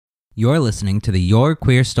You're listening to the Your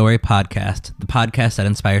Queer Story podcast, the podcast that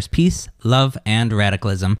inspires peace, love, and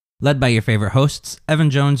radicalism, led by your favorite hosts, Evan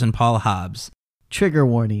Jones and Paul Hobbs. Trigger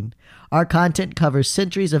warning. Our content covers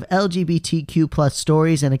centuries of LGBTQ+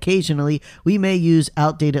 stories, and occasionally we may use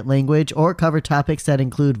outdated language or cover topics that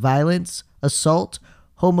include violence, assault,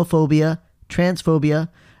 homophobia, transphobia,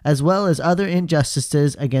 as well as other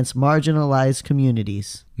injustices against marginalized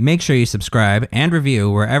communities. Make sure you subscribe and review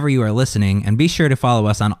wherever you are listening, and be sure to follow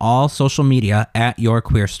us on all social media at Your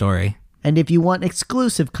Queer Story. And if you want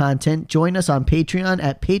exclusive content, join us on Patreon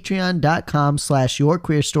at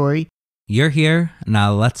patreon.com/yourqueerstory. You're here,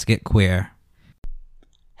 now let's get queer.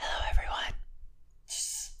 Hello, everyone.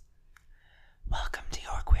 Welcome to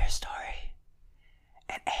Your Queer Story,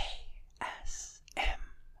 an ASMR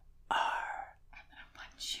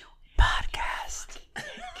podcast.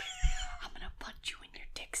 I'm gonna punch you in your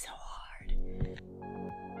dick so hard.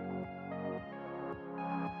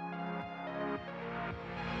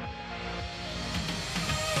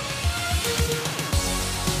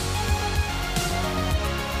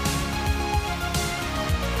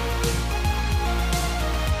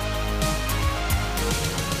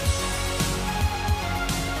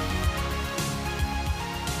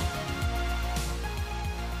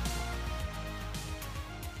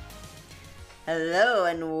 Hello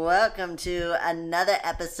and welcome to another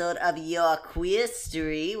episode of Your Queer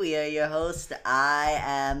Story. We are your host. I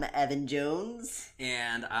am Evan Jones.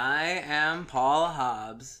 And I am Paul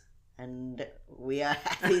Hobbs. And we are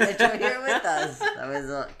happy that you're here with us. That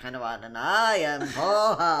was kind of odd. And I am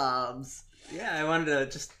Paul Hobbs. Yeah, I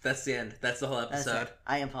wanted to that's the end. That's the whole That's episode. it.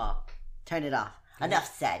 I am Paul. Turn it off. Enough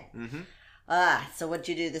said. Mm-hmm. So what'd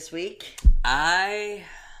you do this week? What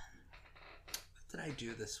did I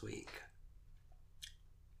do this week?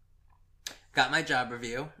 Got my job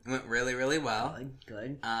review. It went really, really well.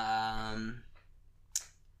 Good. I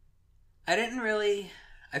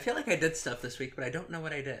feel like I did stuff this week, but I don't know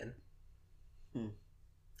what I did.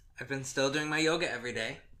 I've been still doing my yoga every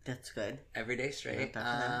day. That's good. Every day straight.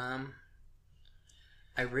 Yeah,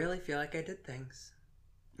 I really feel like I did things.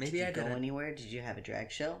 Maybe did I you go didn't. anywhere? Did you have a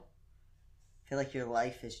drag show? I feel like your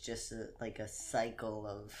life is just like a cycle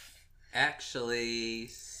of... Actually,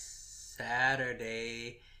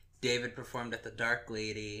 Saturday, David performed at the Dark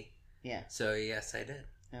Lady. Yeah. So, yes, I did.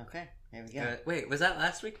 Okay, there we go. Wait, was that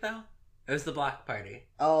last week, though? It was the block party.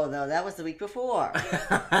 Oh, no, that was the week before.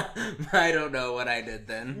 I don't know what I did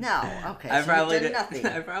then. No, okay, I so probably you did did nothing.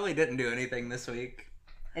 I probably didn't do anything this week.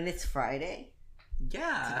 And it's Friday?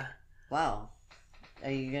 Yeah. Wow. Are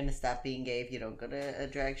you going to stop being gay if you don't go to a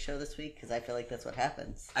drag show this week? Because I feel like that's what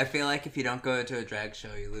happens. I feel like if you don't go to a drag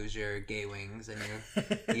show, you lose your gay wings and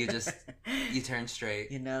you turn straight.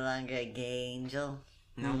 You're no longer a gay angel?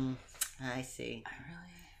 No. I see. I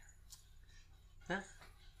really... Huh?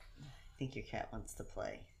 I think your cat wants to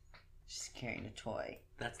play. She's carrying a toy.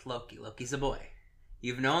 That's Loki. Loki's a boy.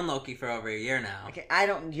 You've known Loki for over a year now. Okay,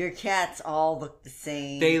 your cats all look the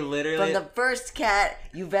same. They literally... From the first cat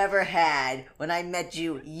you've ever had, when I met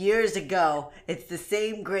you years ago, it's the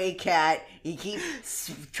same gray cat. You keep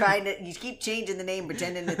changing the name,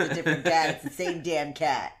 pretending it's a different cat. It's the same damn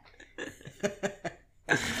cat.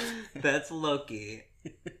 That's Loki.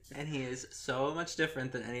 And he is so much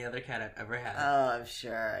different than any other cat I've ever had. Oh, I'm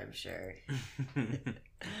sure.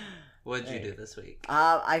 What'd you do this week?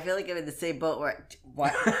 I feel like I'm in the same boat where...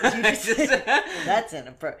 What? You that's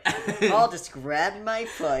inappropriate. Paul just grabbed my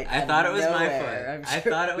foot. I thought it was my nowhere. foot. I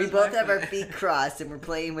thought it was we both my have foot. our feet crossed and we're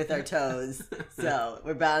playing with our toes. So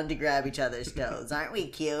we're bound to grab each other's toes. Aren't we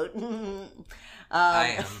cute?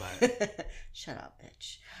 I am, but... Shut up,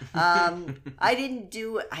 bitch. I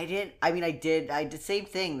did the same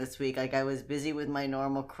thing this week. Like, I was busy with my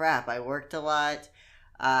normal crap. I worked a lot.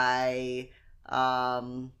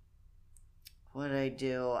 What did I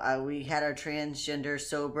do? We had our transgender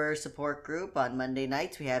sober support group on Monday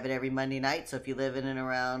nights. We have it every Monday night. So if you live in and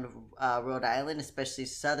around Rhode Island, especially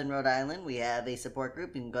Southern Rhode Island, we have a support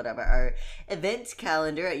group. You can go to our events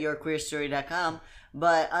calendar at yourqueerstory.com.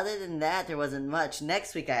 But other than that, there wasn't much.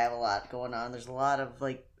 Next week I have a lot going on. There's a lot of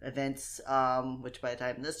events, which by the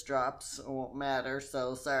time this drops, it won't matter.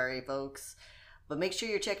 So sorry, folks. But make sure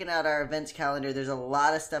you're checking out our events calendar. There's a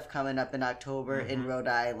lot of stuff coming up in October in Rhode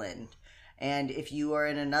Island. And if you are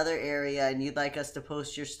in another area and you'd like us to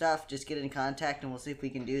post your stuff, just get in contact and we'll see if we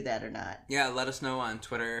can do that or not. Yeah, let us know on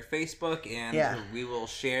Twitter or Facebook, and we will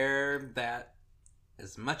share that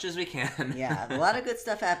as much as we can. Yeah, a lot of good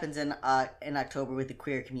stuff happens in October with the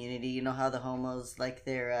queer community. You know how the homos like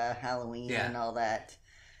their Halloween and all that.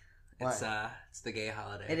 It's the gay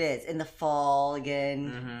holiday. It is in the fall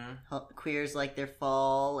again. Mm-hmm. Queers like their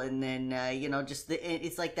fall, and then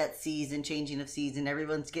it's like that season, changing of season.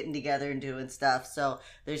 Everyone's getting together and doing stuff. So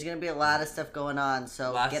there's gonna be a lot of stuff going on.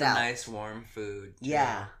 So lots get of out. nice warm food. Too.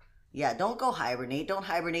 Yeah. Don't go hibernate. Don't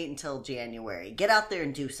hibernate until January. Get out there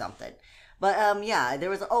and do something. But there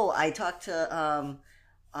was. I talked to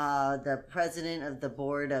the president of the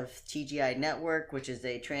board of TGI Network, which is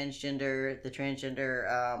the transgender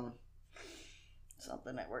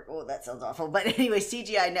something network. Oh, that sounds awful. But anyways,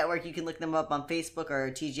 TGI Network, you can look them up on Facebook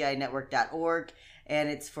or tginetwork.org. And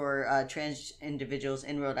it's for trans individuals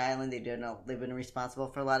in Rhode Island. They've been responsible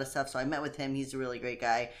for a lot of stuff. So I met with him. He's a really great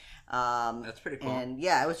guy. That's pretty cool. And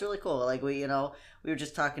yeah, it was really cool. Like we were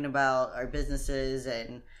just talking about our businesses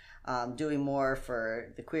and doing more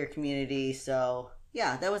for the queer community. So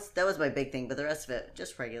yeah, that was my big thing. But the rest of it,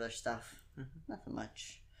 just regular stuff. Mm-hmm. Nothing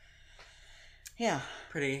much. Yeah.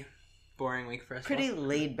 Pretty boring week for us. Pretty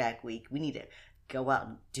laid back week. We need to go out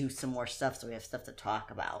and do some more stuff so we have stuff to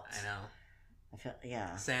talk about. I know.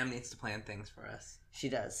 Sam needs to plan things for us. She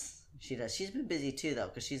does. She's been busy too though,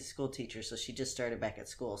 because she's a school teacher, so she just started back at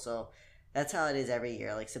school. So that's how it is every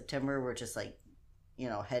year. Like September, we're just like,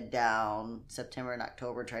 head down. September and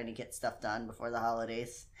October, trying to get stuff done before the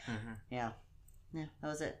holidays. Mm-hmm. Yeah, that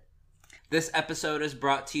was it. This episode is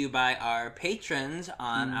brought to you by our patrons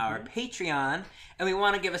on our Patreon, and we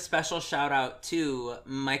want to give a special shout out to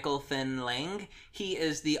Michael Finn Lang. He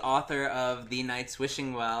is the author of The Night's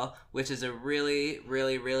Wishing Well, which is a really,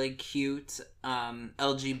 really, really cute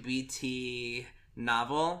LGBT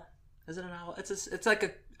novel. Is it a novel? It's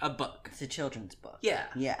like a book. It's a children's book. Yeah.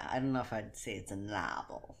 Yeah, I don't know if I'd say it's a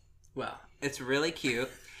novel. Well, it's really cute.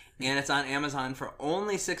 And it's on Amazon for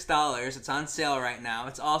only $6. It's on sale right now.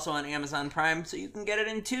 It's also on Amazon Prime, so you can get it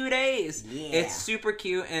in 2 days. Yeah. It's super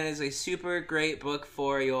cute and is a super great book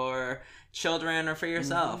for your children or for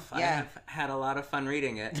yourself. Mm-hmm. Yeah. I have had a lot of fun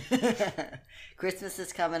reading it. Christmas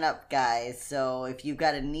is coming up, guys. So if you've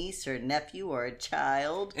got a niece or a nephew or a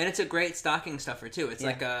child. And it's a great stocking stuffer, too. It's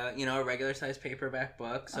like a regular sized paperback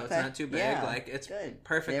book, so it's not too big. Yeah. Like, it's good.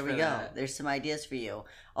 Perfect there we for go. that. There's some ideas for you.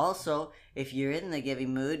 Also, if you're in the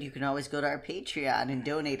giving mood, you can always go to our Patreon and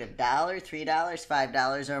donate $1, $3,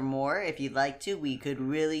 $5 or more. If you'd like to, we could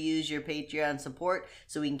really use your Patreon support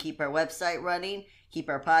so we can keep our website running, keep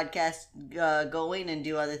our podcast going, and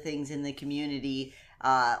do other things in the community.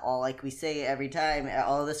 All like we say every time,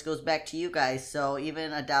 all of this goes back to you guys. So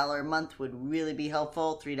even $1 a month would really be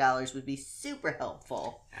helpful. $3 would be super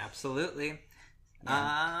helpful. Absolutely.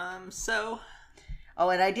 Yeah. Oh,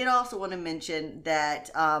 and I did also want to mention that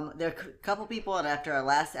there are a couple people, and after our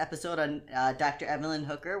last episode on Dr. Evelyn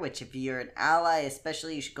Hooker, which if you're an ally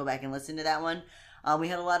especially, you should go back and listen to that one. We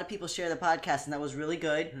had a lot of people share the podcast, and that was really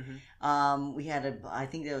good. Mm-hmm. We had I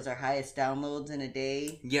think that was our highest downloads in a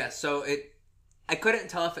day. Yeah, so I couldn't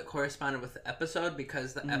tell if it corresponded with the episode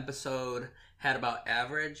because the episode had about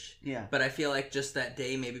average. Yeah. But I feel like just that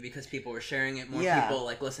day, maybe because people were sharing it, more people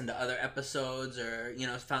like listened to other episodes or,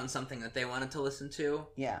 found something that they wanted to listen to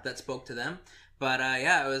that spoke to them. But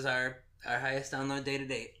it was our highest download day to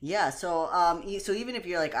date. Yeah, so so even if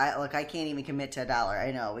you're like, I can't even commit to $1.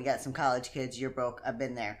 I know, we got some college kids, you're broke, I've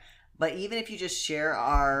been there. But even if you just share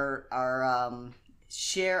our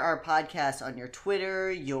podcast on your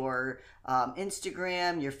Twitter, your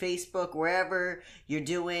Instagram, your Facebook, wherever you're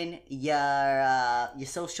doing your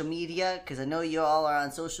social media, because I know you all are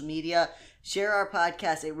on social media. Share our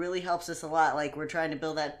podcast. It really helps us a lot. Like, we're trying to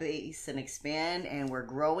build that base and expand, and we're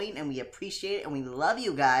growing, and we appreciate it, and we love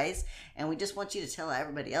you guys, and we just want you to tell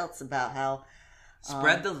everybody else about how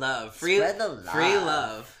spread the love. Spread the love. Free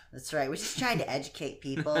love. That's right. We're just trying to educate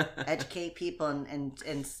people,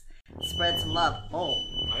 and spread some love. Oh,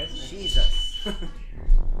 Jesus.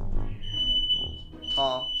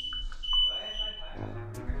 Paul.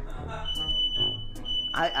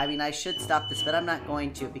 I mean, I should stop this, but I'm not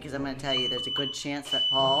going to, because I'm going to tell you there's a good chance that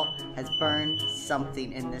Paul has burned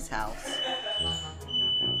something in this house.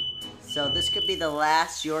 So this could be the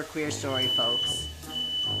last Your Queer Story, folks.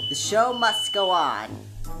 The show must go on.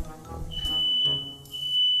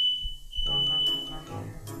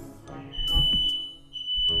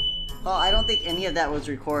 Paul, I don't think any of that was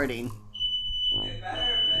recording. It better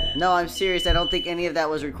have been. No, I'm serious. I don't think any of that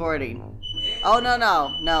was recording. Oh,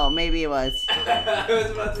 no. Maybe it was. I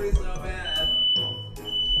was about to be so mad.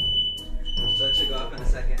 So that should go up in a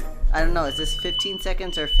second. I don't know. Is this 15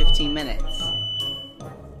 seconds or 15 minutes?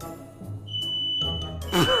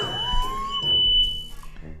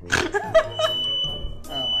 Oh,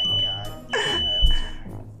 my God.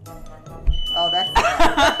 Oh, that's...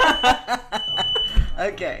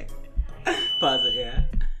 Okay. Pause it, yeah.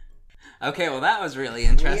 Okay, well that was really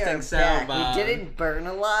interesting. We didn't burn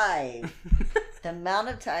alive. The amount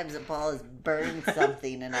of times that Paul has burned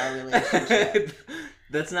something in our relationship.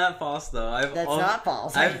 That's not false, though. That's not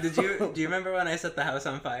false. Do you remember when I set the house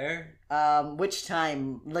on fire? Which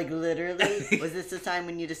time? Like, literally? Was this the time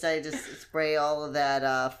when you decided to spray all of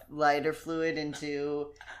that lighter fluid into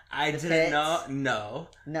I didn't know. No.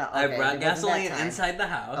 No, okay. I brought gasoline inside the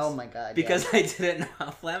house. Oh, my God. Because I didn't know how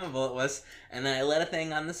flammable it was. And then I lit a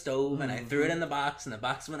thing on the stove, and I threw it in the box, and the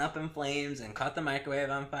box went up in flames and caught the microwave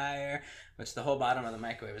on fire, which the whole bottom of the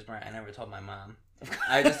microwave was burnt. I never told my mom.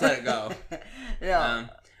 I just let it go. No.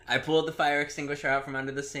 I pulled the fire extinguisher out from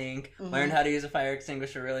under the sink, learned how to use a fire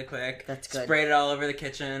extinguisher really quick. That's good. Sprayed it all over the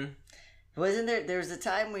kitchen. Wasn't there was a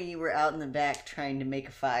time where you were out in the back trying to make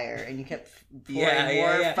a fire, and you kept pouring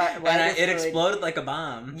more fire, and it exploded like a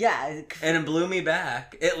bomb. Yeah. And it blew me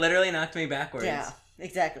back. It literally knocked me backwards. Yeah.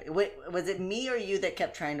 Exactly. Wait, was it me or you that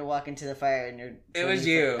kept trying to walk into the fire? It was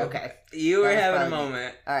you. Okay. You were having a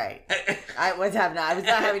moment. All right. I was not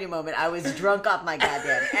having a moment. I was drunk off my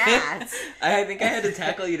goddamn ass. I think I had to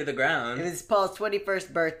tackle you to the ground. It was Paul's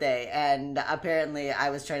 21st birthday, and apparently I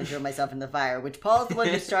was trying to throw myself in the fire, which Paul's the one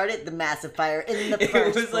who started the massive fire in the first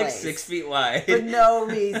place. It was like 6 feet wide. For no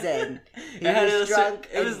reason. He was drunk.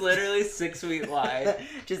 It was literally 6 feet wide.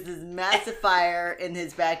 Just this massive fire in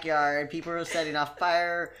his backyard. People were setting off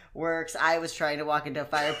fireworks. I was trying to walk into a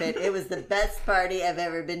fire pit. It was the best party I've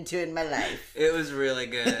ever been to in my life. It was really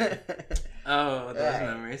good. Oh, those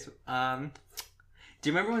memories. Do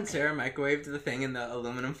you remember when Sarah microwaved the thing in the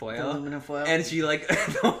aluminum foil? The aluminum foil? And she, like,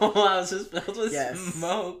 the whole house was filled with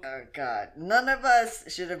smoke. Oh, God. None of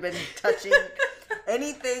us should have been touching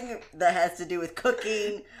anything that has to do with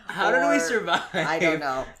cooking. How did we survive? I don't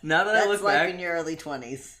know. Now that I look back, in your early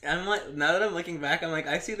 20s. I'm like, now that I'm looking back, I'm like,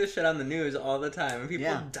 I see this shit on the news all the time, and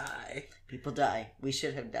people die. People die. We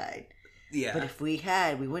should have died. Yeah. But if we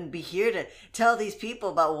had, we wouldn't be here to tell these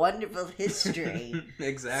people about wonderful history.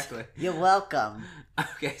 Exactly. You're welcome.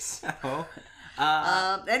 Okay, so...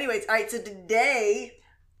 anyways, all right, so today...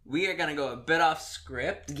 We are going to go a bit off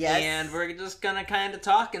script. Yes. And we're just going to kind of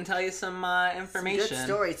talk and tell you some information. Some good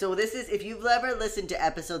story. So this is, if you've ever listened to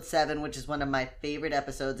episode 7, which is one of my favorite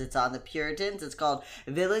episodes, it's on the Puritans. It's called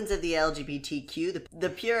Villains of the LGBTQ, the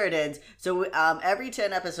Puritans. So every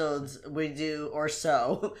 10 episodes we do, or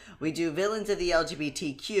so, we do Villains of the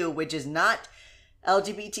LGBTQ, which is not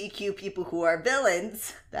LGBTQ people who are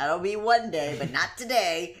villains. That'll be one day, but not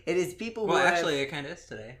today. It is people who actually, it kind of is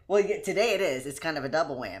today. Well, today it is. It's kind of a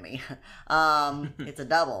double whammy. It's a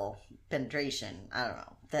double penetration. I don't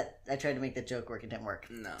know. That I tried to make the joke work. It didn't work.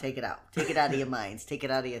 No. Take it out. Take it out of your minds. Take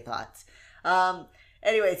it out of your thoughts.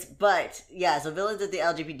 Anyways, but, yeah, so villains of the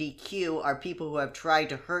LGBTQ are people who have tried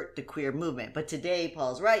to hurt the queer movement. But today,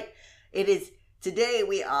 Paul's right. Today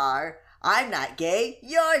we are... I'm not gay,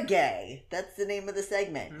 you're gay. That's the name of the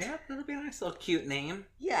segment. Yeah, that'll be a nice little cute name.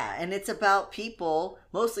 Yeah, and it's about people,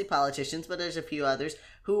 mostly politicians, but there's a few others,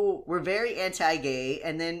 who were very anti-gay,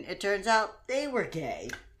 and then it turns out they were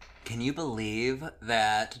gay. Can you believe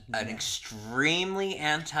that an extremely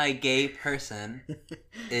anti-gay person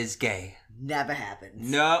is gay? Never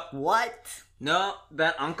happens. No. What? No,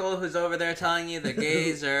 that uncle who's over there telling you that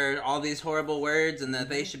gays are all these horrible words and that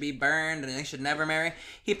they should be burned and they should never marry.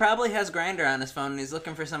 He probably has Grindr on his phone and he's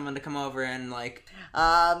looking for someone to come over and like.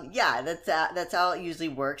 Yeah, that's how it usually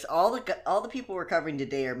works. All the people we're covering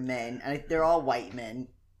today are men, and they're all white men.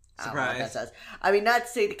 Surprise. I mean, not to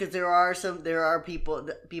say, because there are people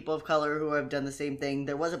of color who have done the same thing.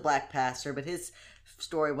 There was a black pastor, but his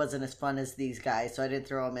story wasn't as fun as these guys, so I didn't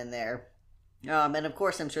throw him in there. And of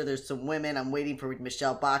course, I'm sure there's some women. I'm waiting for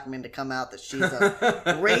Michelle Bachmann to come out that she's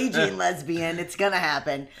a raging lesbian. It's gonna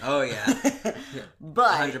happen. Oh yeah,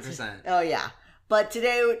 but 100%. Oh yeah, but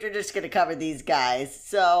today we're just gonna cover these guys.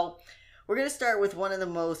 So we're gonna start with one of the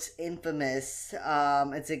most infamous.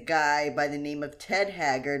 It's a guy by the name of Ted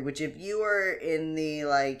Haggard. Which, if you are in the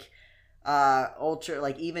ultra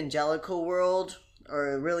evangelical world,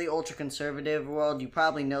 or a really ultra-conservative world, you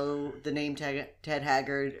probably know the name Ted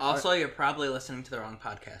Haggard. Also, you're probably listening to the wrong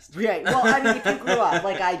podcast. Right. Well, I mean, if you grew up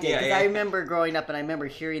like I did. Because I remember growing up and I remember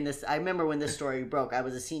hearing this. I remember when this story broke. I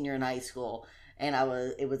was a senior in high school, and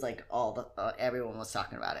it was like everyone was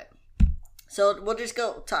talking about it. So we'll just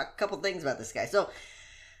go talk a couple things about this guy. So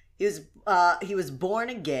he was born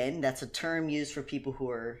again. That's a term used for people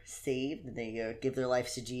who are saved. They give their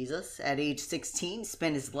lives to Jesus. At age 16,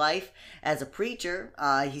 spent his life as a preacher.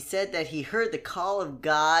 He said that he heard the call of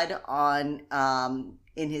God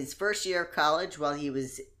in his first year of college while he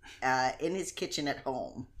was in his kitchen at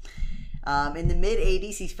home. In the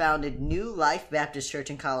mid-'80s, he founded New Life Baptist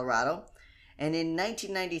Church in Colorado. And in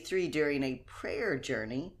 1993, during a prayer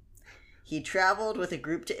journey, he traveled with a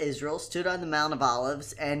group to Israel, stood on the Mount of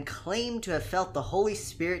Olives, and claimed to have felt the Holy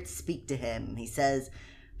Spirit speak to him. He says,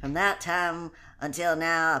 "From that time until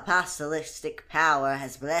now, apostolic power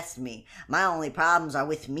has blessed me. My only problems are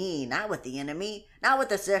with me, not with the enemy, not with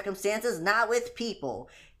the circumstances, not with people."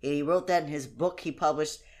 He wrote that in his book he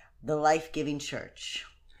published, The Life-Giving Church.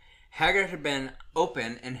 Haggard had been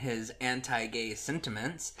open in his anti-gay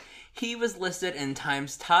sentiments. He was listed in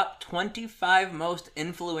Time's top 25 most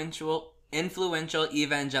influential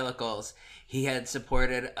evangelicals. He had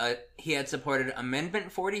supported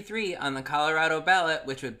Amendment 43 on the Colorado ballot,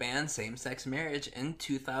 which would ban same-sex marriage in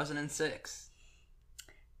 2006.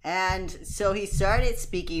 And so he started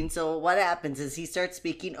speaking. So what happens is he starts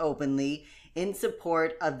speaking openly in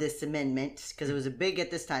support of this amendment, because it was a big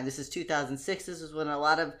at this time. This is 2006. This is when a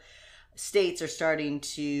lot of states are starting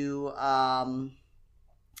to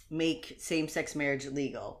make same-sex marriage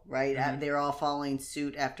legal, right? Mm-hmm. They're all following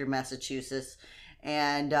suit after Massachusetts.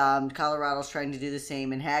 And Colorado's trying to do the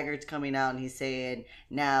same. And Haggard's coming out and he's saying,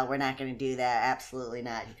 "No, we're not going to do that. Absolutely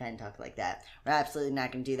not." He kind of talked like that. "We're absolutely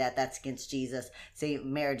not going to do that. That's against Jesus.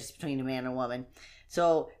 Same marriage is between a man and a woman."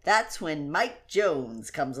 So that's when Mike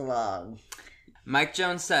Jones comes along. Mike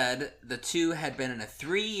Jones said the two had been in a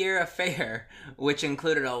 3-year affair, which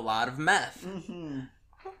included a lot of meth. Mm-hmm.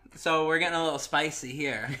 So we're getting a little spicy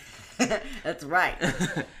here. That's right.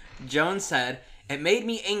 Jones said, "It made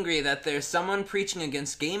me angry that there's someone preaching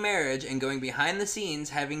against gay marriage and going behind the scenes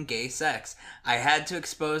having gay sex. I had to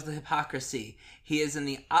expose the hypocrisy. He is in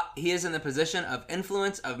the position of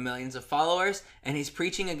influence of millions of followers, and he's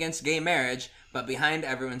preaching against gay marriage, but behind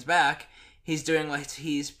everyone's back, he's doing what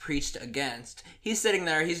he's preached against. He's sitting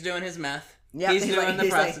there, he's doing his meth. Yep, he's doing the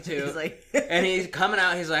prostitute. And he's coming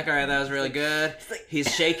out, he's like, all right, that was really good.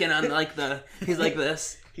 He's shaking on he's like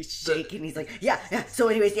this. He's shaking. He's like, yeah. So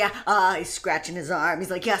anyways, he's scratching his arm. He's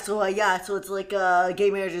like, so it's like, gay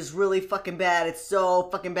marriage is really fucking bad. It's so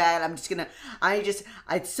fucking bad.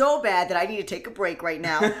 It's so bad that I need to take a break right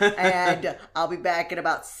now. And I'll be back in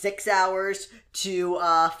about 6 hours to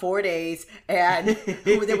 4 days. And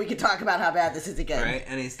then we can talk about how bad this is again. Right.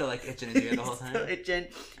 And he's still like itching his ear the whole time. Still itching.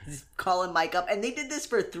 He's calling Mike up. And they did this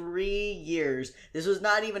for 3 years. This was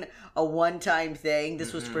not even a one-time thing.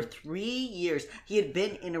 This was for 3 years. He had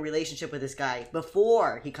been in a relationship with this guy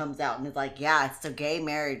before he comes out and is like, yeah, it's a gay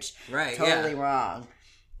marriage. Right. Totally wrong.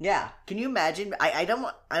 Yeah. Can you imagine? I don't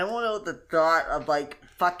want to know the thought of like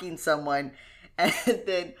fucking someone and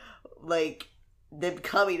then like them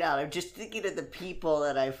coming out. I'm just thinking of the people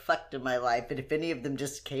that I fucked in my life, and if any of them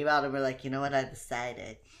just came out and were like, you know what, I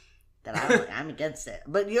decided that I'm against it.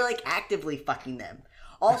 But you're like actively fucking them.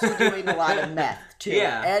 Also doing a lot of meth too.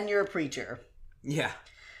 Yeah. And you're a preacher. Yeah.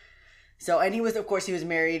 So, and he was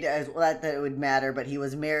married, as well, not that it would matter, but he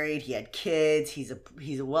was married, he had kids, he's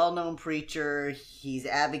a well-known preacher, he's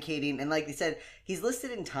advocating, and like they said, he's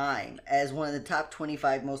listed in Time as one of the top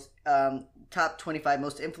 25 most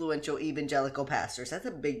influential evangelical pastors. That's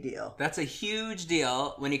a big deal. That's a huge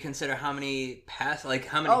deal when you consider how many people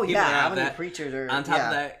how many preachers are on top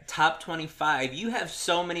of that top 25. You have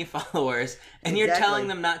so many followers, and you're telling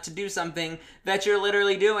them not to do something that you're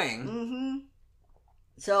literally doing. Mm-hmm.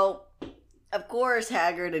 So, of course,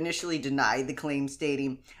 Haggard initially denied the claim,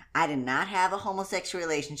 stating, "I did not have a homosexual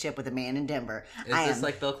relationship with a man in Denver." Is this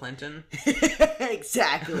like Bill Clinton?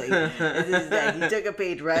 Exactly. He took a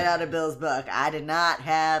page right out of Bill's book. "I did not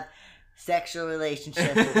have sexual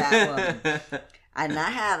relationship with that woman. I did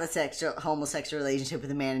not have a homosexual relationship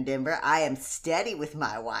with a man in Denver. I am steady with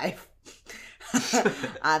my wife.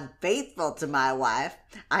 I'm faithful to my wife.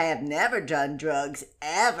 I have never done drugs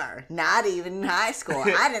ever, not even in high school.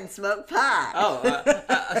 I didn't smoke pot."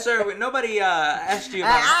 Oh, sir, nobody asked you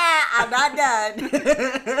about... I'm not done.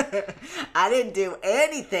 I didn't do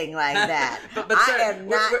anything like that. but sir,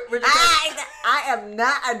 I am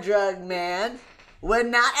not a drug man. We're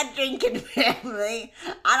not a drinking family.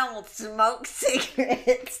 I don't smoke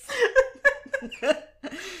cigarettes.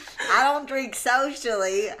 I don't drink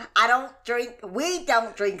socially. We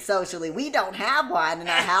don't drink socially. We don't have wine in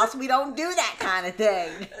our house. We don't do that kind of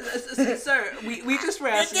thing. Sir, we just were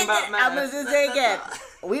asking about meth. I'm going to say again.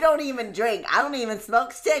 We don't even drink. I don't even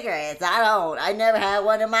smoke cigarettes. I never had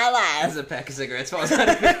one in my life. There's a pack of cigarettes falls out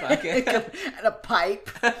of his pocket. And a pipe.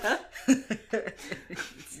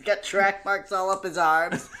 He's got track marks all up his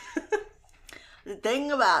arms. The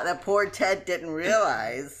thing about that poor Ted didn't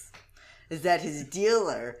realize is that his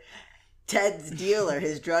dealer Ted's dealer,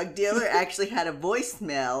 his drug dealer, actually had a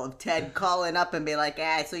voicemail of Ted calling up and be like,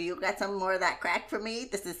 so you got some more of that crack for me?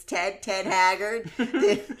 This is Ted Haggard, one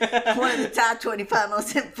of the top 25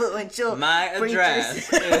 most influential My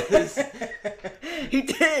address is... He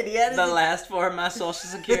did. He had the last 4 of my social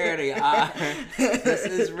security are... This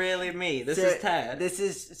is really me. This is Ted. This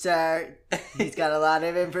is, sir, he's got a lot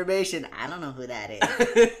of information. I don't know who that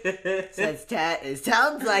is. Says Ted. It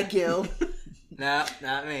sounds like you. No,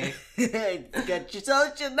 not me. Got your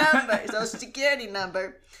social security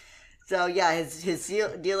number. So yeah, his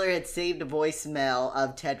dealer had saved a voicemail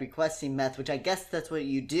of Ted requesting meth, which I guess that's what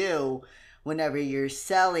you do whenever you're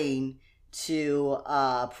selling to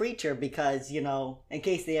a preacher, because, you know, in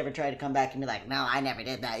case they ever try to come back and be like, no, I never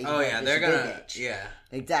did that. They're gonna,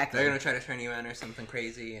 exactly. They're gonna try to turn you in or something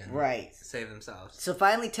crazy and save themselves. So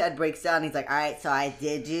finally Ted breaks down. He's like, all right, so I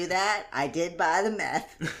did do that. I did buy the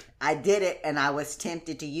meth. I did it, and I was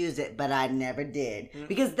tempted to use it, but I never did.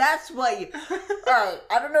 Because that's what you... Alright,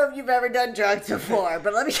 I don't know if you've ever done drugs before,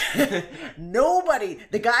 but let me... Nobody,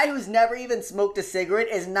 the guy who's never even smoked a cigarette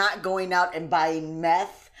is not going out and buying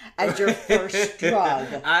meth as your first drug.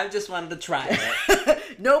 I just wanted to try it.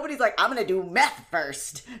 Nobody's like, I'm gonna do meth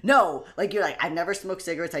first. No, like, you're like, I've never smoked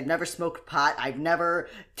cigarettes, I've never smoked pot, I've never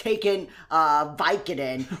taken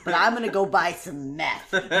Vicodin, but I'm gonna go buy some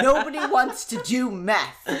meth. Nobody wants to do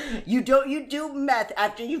meth. You do meth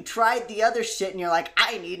after you've tried the other shit and you're like,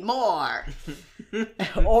 I need more.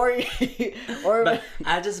 or but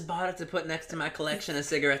I just bought it to put next to my collection of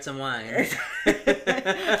cigarettes and wine.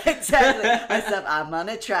 Exactly. I said, I'm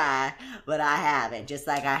gonna try, but I haven't. Just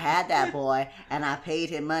like I had that boy and I paid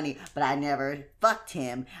him money, but I never fucked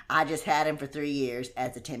him. I just had him for 3 years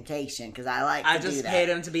as a temptation because I just paid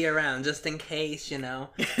him to be around just in case, you know.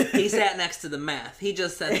 He sat next to the meth. He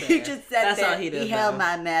just sat there. He just sat That's there. All he did. He held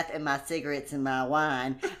my meth and my cigarettes and my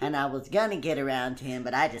wine, and I was gonna get around to him,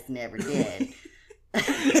 but I just never did.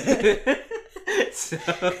 So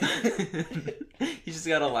you just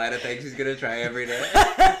got a line of things he's gonna try every day.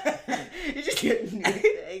 You just get new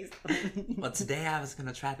things. Well, today I was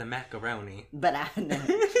gonna try the macaroni, but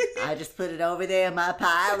I just put it over there in my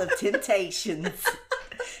pile of temptations.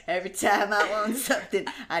 Every time I want something,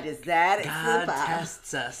 I just add it to the pile. God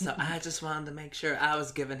tests us, so I just wanted to make sure I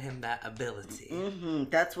was giving him that ability. Mm-hmm.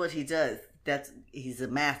 That's what he does. He's a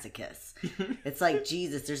masochist. It's like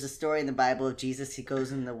Jesus. There's a story in the Bible of Jesus. He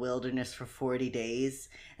goes in the wilderness for 40 days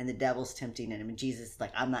and the devil's tempting him. And Jesus is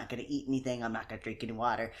like, I'm not going to eat anything. I'm not going to drink any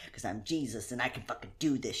water because I'm Jesus and I can fucking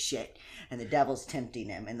do this shit. And the devil's tempting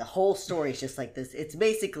him. And the whole story is just like this. It's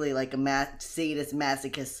basically like a sadist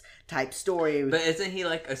masochist type story. But isn't he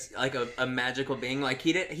like a magical being? Like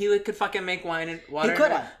he could fucking make wine and water. He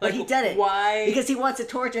could have, but he didn't. Why? Because he wants to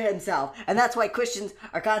torture himself, and that's why Christians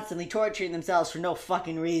are constantly torturing themselves for no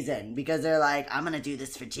fucking reason. Because they're like, I'm gonna do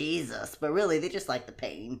this for Jesus, but really they just like the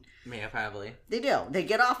pain. Yeah, probably. They do. They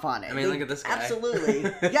get off on it. I mean, look at this guy. Absolutely.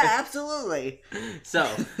 Yeah, absolutely. So,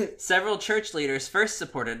 several church leaders first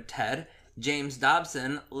supported Ted. James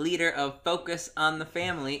Dobson, leader of Focus on the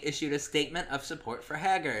Family, issued a statement of support for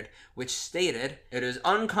Haggard, which stated, "It is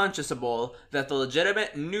unconscionable that the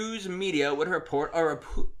legitimate news media would report a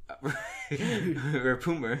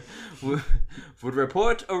would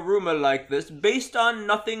report a rumor like this based on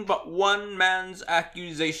nothing but one man's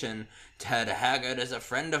accusation. Ted Haggard is a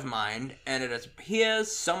friend of mine, and it appears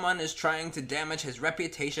someone is trying to damage his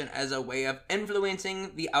reputation as a way of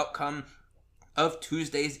influencing the outcome of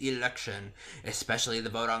Tuesday's election, especially the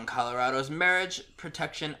vote on Colorado's marriage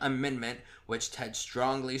protection amendment, which Ted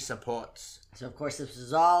strongly supports." So, of course, this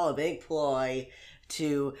is all a big ploy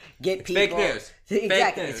to get people... Fake news.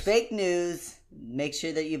 Exactly. It's fake news. Make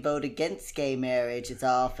sure that you vote against gay marriage. It's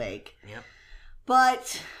all fake. Yep.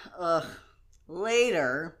 But,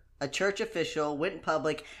 later... a church official went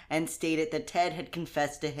public and stated that Ted had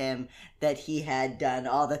confessed to him that he had done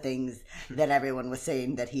all the things that everyone was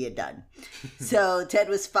saying that he had done. So Ted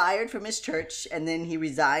was fired from his church, and then he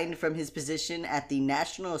resigned from his position at the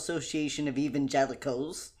National Association of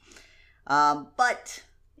Evangelicals. But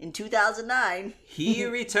in 2009... he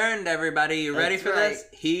returned, everybody. You ready for this?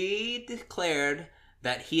 He declared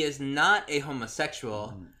that he is not a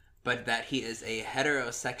homosexual... but that he is a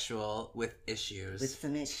heterosexual with issues. With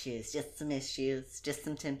some issues. Just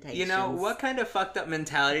some temptations. You know, what kind of fucked up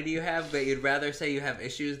mentality do you have that you'd rather say you have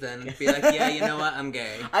issues than be like, yeah, you know what, I'm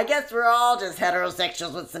gay? I guess we're all just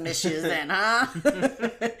heterosexuals with some issues then, huh?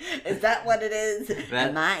 Is that what it is?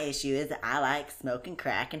 And my issue is that I like smoking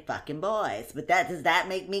crack and fucking boys. But does that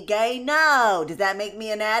make me gay? No. Does that make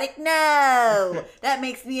me an addict? No. That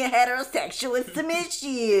makes me a heterosexual with some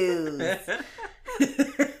issues.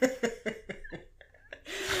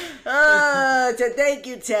 So thank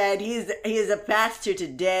you, Ted. He is a pastor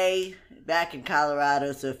today, back in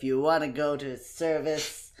Colorado. So if you want to go to his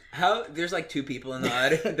service. There's like 2 people in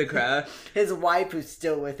the crowd. His wife, who's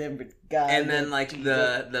still with him, but God. And then like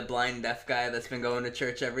the blind deaf guy that's been going to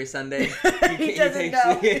church every Sunday. He doesn't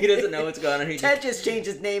know. He doesn't know what's going on. Ted just changed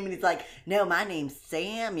his name, and he's like, "No, my name's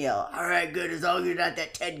Samuel." All right, good. As long as you're not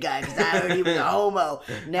that Ted guy, because I heard he was a homo.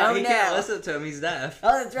 No, he can't listen to him. He's deaf.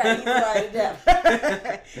 Oh, that's right. He's blind deaf.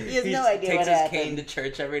 He has no idea what happened. Takes his cane to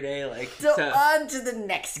church every day. So on to the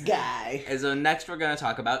next guy. And so next we're going to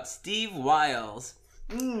talk about Steve Wiles.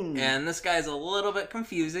 And this guy's a little bit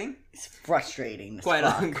confusing. It's frustrating. Quite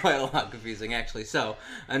a lot confusing, actually. So,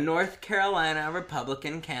 a North Carolina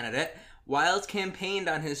Republican candidate, Wiles campaigned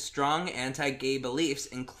on his strong anti-gay beliefs,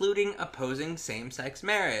 including opposing same-sex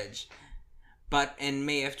marriage. But in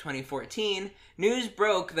May of 2014, news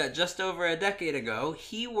broke that just over a decade ago,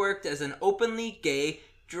 he worked as an openly gay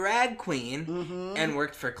drag queen and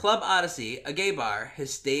worked for Club Odyssey, a gay bar.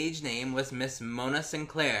 His stage name was Miss Mona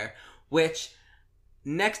Sinclair, which...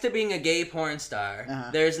 next to being a gay porn star,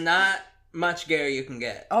 there's not much gayer you can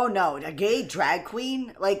get. Oh, no. A gay drag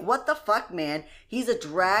queen? Like, what the fuck, man? He's a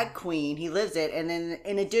drag queen. He lives it. And then,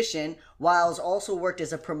 in addition, Wiles also worked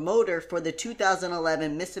as a promoter for the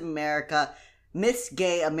 2011 Miss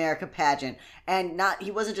Gay America pageant. And he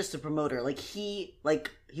wasn't just a promoter. He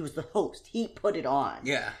was the host. He put it on.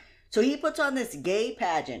 Yeah. So he puts on this gay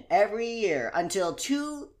pageant every year until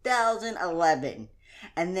 2011.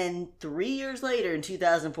 And then 3 years later, in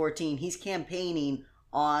 2014, he's campaigning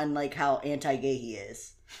on, how anti-gay he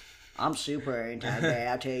is. I'm super anti-gay,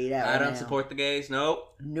 I'll tell you that I don't support the gays,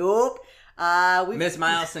 nope. Nope. Miss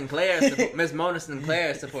Mona Sinclair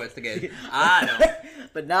supports the gays. I don't.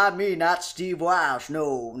 But not me, not Steve Wiles.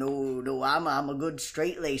 No. I'm a good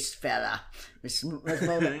straight-laced fella. Miss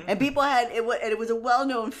Mona. And people it was a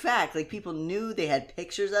well-known fact. People knew, they had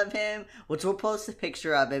pictures of him, which we'll post a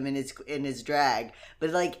picture of him in his drag.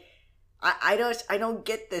 But I don't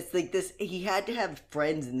get this. He had to have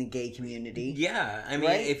friends in the gay community. Yeah, I mean,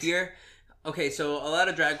 right? If you're okay, so a lot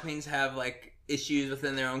of drag queens have issues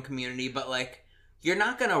within their own community, but you're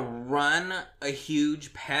not gonna run a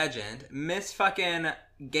huge pageant, Miss fucking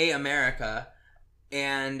Gay America,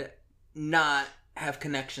 and not have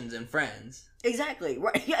connections and friends. Exactly.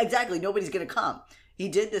 Right. Yeah, exactly. Nobody's gonna come. He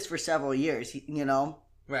did this for several years.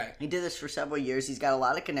 Right. He did this for several years. He's got a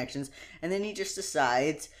lot of connections, and then he just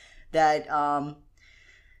decides that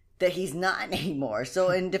he's not anymore.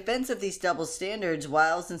 So in defense of these double standards,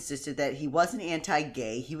 Wiles insisted that he wasn't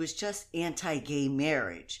anti-gay. He was just anti-gay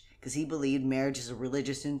marriage, because he believed marriage is a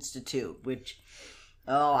religious institute. Which,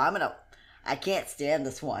 I can't stand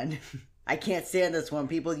this one. I can't stand this one.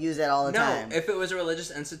 People use that all the time. No, if it was a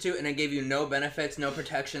religious institute and it gave you no benefits, no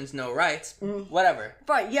protections, no rights, whatever.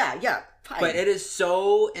 Right, yeah. Fine. But it is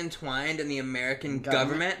so entwined in the American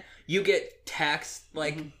government. You get taxed,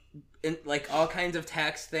 in, all kinds of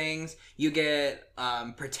tax things. You get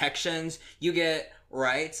protections. You get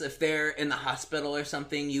rights. If they're in the hospital or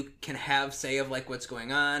something, you can have say of what's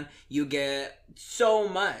going on. You get so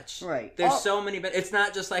much. Right. There's so many, but it's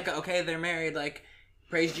not just okay, they're married,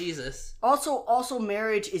 praise Jesus. Also,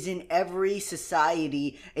 marriage is in every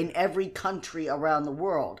society, in every country around the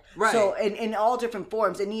world. Right. So, in all different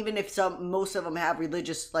forms, and even if most of them have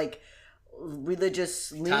religious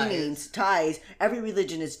leanings, ties, every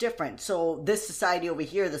religion is different. So this society over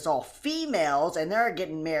here that's all females and they're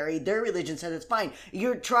getting married, their religion says it's fine.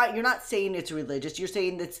 You're not saying it's religious, you're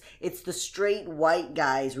saying it's the straight white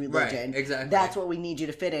guy's religion. Right, exactly. That's what we need you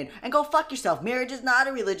to fit in. And go fuck yourself. Marriage is not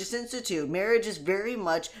a religious institute. Marriage is very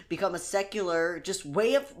much become a secular just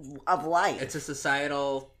way of life. It's a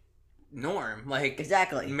societal norm.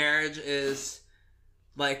 Exactly. Marriage is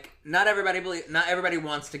not everybody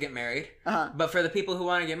wants to get married, but for the people who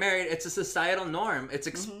want to get married, it's a societal norm. It's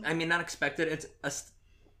not expected. It's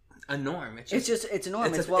a norm. It's a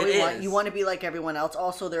norm. It's what we want. You want to be like everyone else.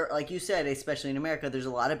 Also, there, like you said, especially in America, there's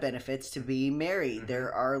a lot of benefits to being married. Mm-hmm.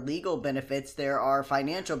 There are legal benefits. There are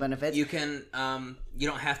financial benefits. You can, you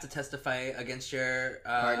don't have to testify against your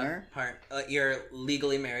partner, your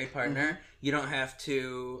legally married partner. Mm-hmm. You don't have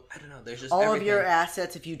to. I don't know. There's just all everything. Of your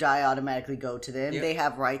assets. If you die, automatically go to them. Yep. They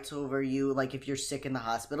have rights over you. If you're sick in the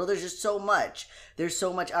hospital, there's just so much. There's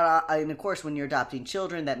so much, and of course, when you're adopting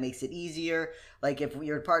children, that makes it easier. If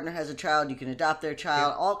your partner has a child, you can adopt their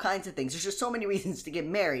child. Yep. All kinds of things. There's just so many reasons to get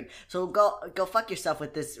married. So go fuck yourself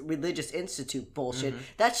with this religious institute bullshit. Mm-hmm.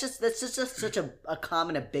 That's just such a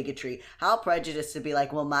common bigotry. How prejudiced to be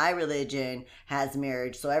like, well, my religion has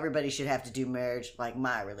marriage, so everybody should have to do marriage like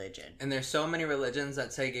my religion. And there's so many religions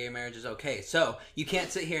that say gay marriage is okay. So you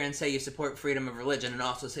can't sit here and say you support freedom of religion and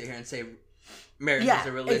also sit here and say marriage is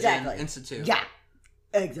a religion institute. Yeah,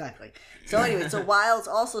 exactly. So anyway, so Wiles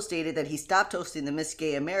also stated that he stopped hosting the Miss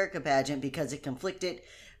Gay America pageant because it conflicted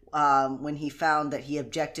when he found that he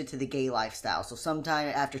objected to the gay lifestyle. So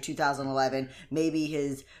sometime after 2011, maybe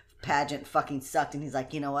his pageant fucking sucked and he's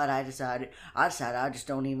like, you know what, I decided I just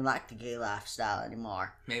don't even like the gay lifestyle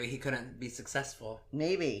anymore. Maybe he couldn't be successful.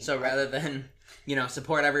 Maybe. So rather than,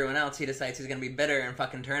 support everyone else, he decides he's going to be bitter and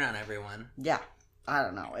fucking turn on everyone. Yeah. I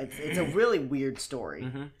don't know. It's a really weird story.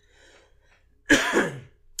 Mm-hmm.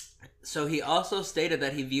 So he also stated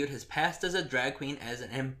that he viewed his past as a drag queen as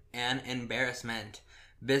an embarrassment.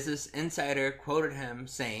 Business Insider quoted him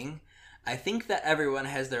saying, "I think that everyone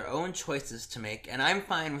has their own choices to make, and I'm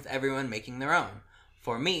fine with everyone making their own.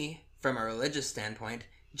 For me, from a religious standpoint,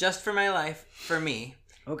 just for my life, for me,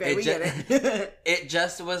 okay, we get it. It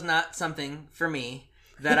just was not something for me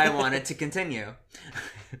that I wanted to continue."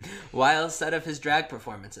 Wiles said of his drag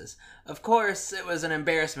performances, "Of course, it was an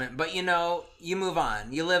embarrassment, but you move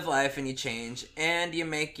on. You live life and you change, and you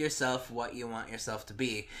make yourself what you want yourself to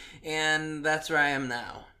be. And that's where I am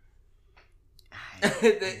now."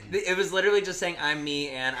 It was literally just saying, I'm me,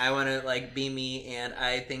 and I want to, be me, and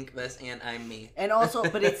I think this, and I'm me. And also,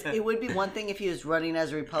 but it would be one thing if he was running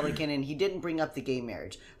as a Republican and he didn't bring up the gay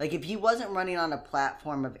marriage. Like, if he wasn't running on a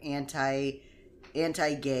platform of anti-gay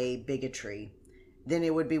bigotry, then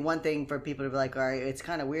it would be one thing for people to be like, all right, it's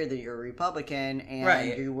kind of weird that you're a Republican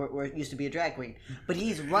and you used to be a drag queen. But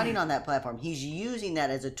he's running on that platform. He's using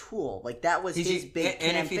that as a tool. Like, that was his big campaign.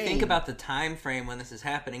 And if you think about the time frame when this is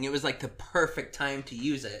happening, it was like the perfect time to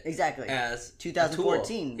use it. Exactly. As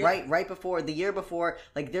 2014, yeah. right before, the year before,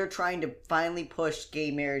 like, they're trying to finally push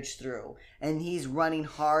gay marriage through. And he's running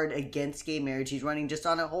hard against gay marriage. He's running just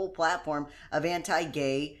on a whole platform of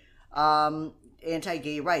anti-gay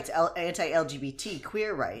rights, anti-LGBT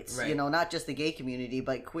queer rights, right. Not just the gay community,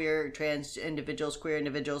 but queer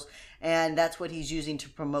individuals, and that's what he's using to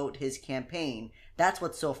promote his campaign. That's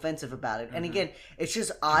what's so offensive about it. Mm-hmm. And again, it's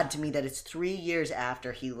just odd to me that it's 3 years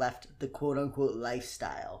after he left the quote-unquote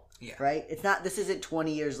lifestyle, right? This isn't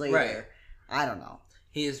 20 years later. Right. I don't know.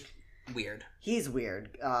 He is weird. He's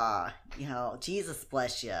weird. Jesus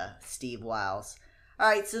bless you, Steve Wiles. All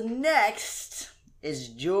right, so next is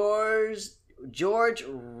George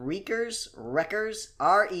Rekers, Rekers.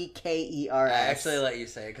 I actually let you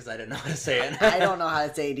say it because I didn't know how to say it. I don't know how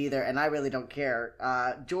to say it either, and I really don't care.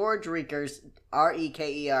 George Rekers,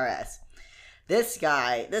 Rekers. This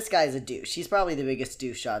guy's a douche. He's probably the biggest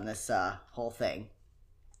douche on this whole thing.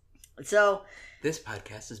 So, this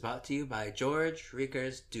podcast is brought to you by George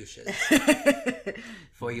Rekers Douches.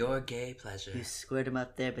 For your gay pleasure. You squirt him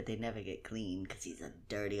up there, but they never get clean because he's a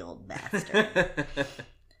dirty old bastard.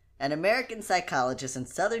 An American psychologist and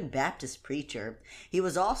Southern Baptist preacher, he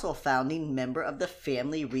was also a founding member of the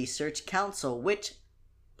Family Research Council, which,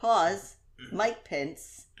 Mike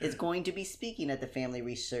Pence is going to be speaking at the Family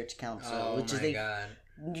Research Council, which is a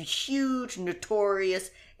huge,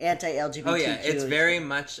 notorious anti-LGBTQ. Oh yeah, it's very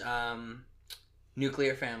much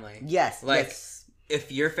nuclear family. Yes, yes. If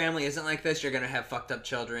your family isn't like this, you're going to have fucked up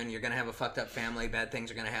children, you're going to have a fucked up family, bad things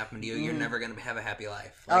are going to happen to you, You're never going to have a happy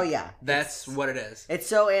life. That's what it is. It's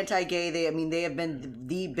so anti-gay. They have been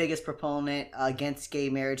the biggest proponent against gay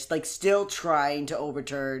marriage, still trying to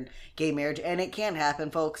overturn gay marriage, and it can happen,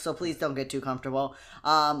 folks, so please don't get too comfortable.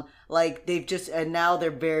 And now they're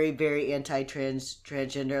very, very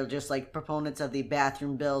anti-transgender, just proponents of the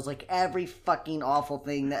bathroom bills, every fucking awful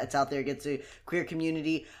thing that's out there against the queer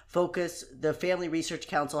community. The Family Research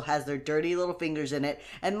Council has their dirty little fingers in it,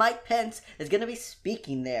 and Mike Pence is going to be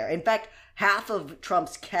speaking there. In fact, half of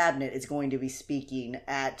Trump's cabinet is going to be speaking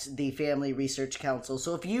at the Family Research Council.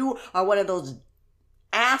 So if you are one of those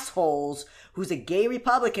assholes who's a gay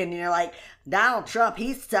Republican and you're like, Donald Trump,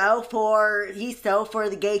 he's so for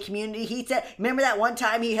the gay community. He said, remember that one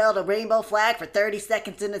time he held a rainbow flag for 30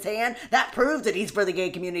 seconds in his hand? That proves that he's for the gay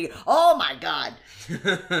community. Oh my God.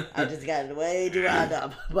 I just got way too wound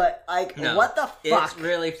up. But what the fuck? It's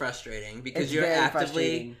really frustrating because you're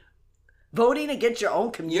actively voting against your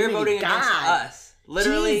own community. You're voting against us.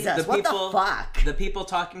 Literally, Jesus, the people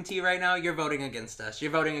talking to you right now, you're voting against us.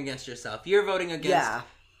 You're voting against yourself. You're voting against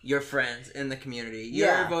your friends in the community.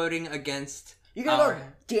 You're voting against You're gonna go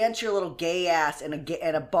dance your little gay ass in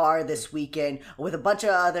a bar this weekend with a bunch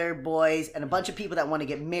of other boys and a bunch of people that want to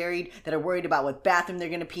get married, that are worried about what bathroom they're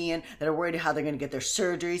gonna pee in, that are worried how they're gonna get their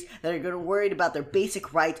surgeries, that are worried about their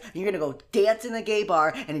basic rights. And you're gonna go dance in the gay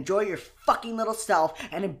bar and enjoy your fucking little self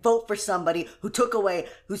and then vote for somebody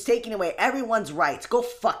who's taking away everyone's rights. Go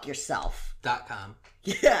fuck yourself. .com.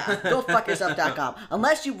 Yeah, go fuck yourself.com.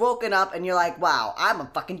 Unless you've woken up and you're like, wow, I'm a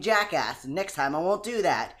fucking jackass, and next time I won't do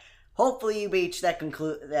that. Hopefully you reach that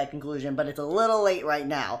conclusion, but it's a little late right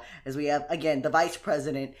now, as we have, again, the vice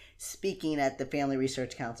president speaking at the Family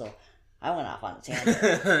Research Council. I went off on a tangent.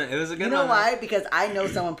 It was a good one. You know why? Because I know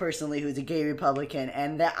someone personally who's a gay Republican,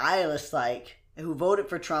 and that I was like, who voted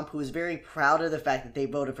for Trump, who was very proud of the fact that they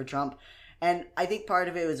voted for Trump. And I think part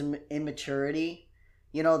of it was immaturity.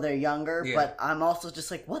 You know, they're younger, but I'm also just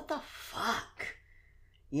like, what the fuck?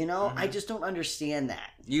 You know, I just don't understand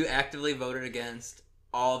that. You actively voted against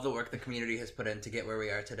all of the work the community has put in to get where we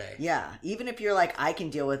are today. Yeah, even if you're like, I can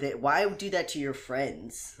deal with it, why do that to your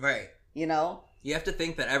friends? Right. You know? You have to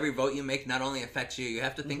think that every vote you make not only affects you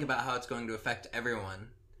have to think about how it's going to affect everyone.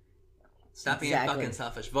 Stop being fucking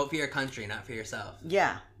selfish. Vote for your country, not for yourself.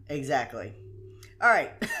 Yeah, exactly. All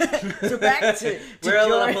right. So back to we're a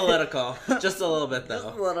little political. Just a little bit, though.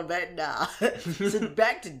 Just a little bit, nah. So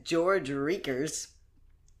back to George Riekers.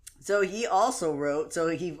 So he also wrote,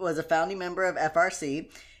 he was a founding member of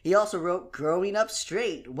FRC. He also wrote Growing Up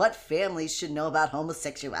Straight, What Families Should Know About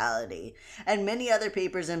Homosexuality, and many other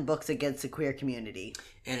papers and books against the queer community.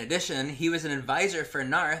 In addition, he was an advisor for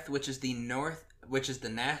NARTH, which is the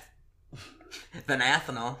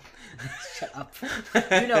National. Shut up.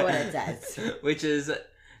 You know what it says. Which is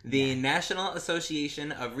the National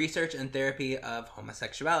Association of Research and Therapy of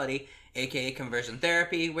Homosexuality, aka Conversion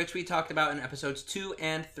Therapy, which we talked about in episodes 2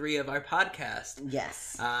 and 3 of our podcast.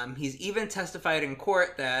 Yes. He's even testified in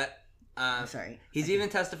court that He's even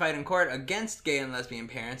testified in court against gay and lesbian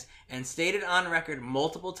parents and stated on record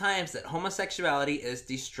multiple times that homosexuality is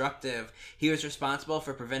destructive. He was responsible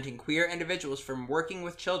for preventing queer individuals from working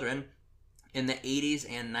with children in the 80s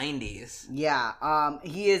and 90s. Yeah,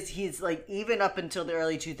 he's like, even up until the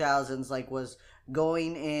early 2000s, like, was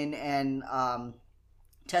going in and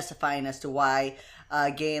testifying as to why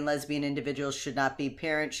gay and lesbian individuals should not be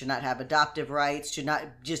parents, should not have adoptive rights, should not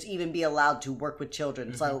just even be allowed to work with children.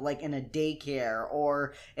 Mm-hmm. So, like in a daycare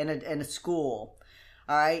or in a school.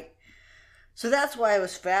 All right. So that's why it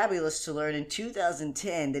was fabulous to learn in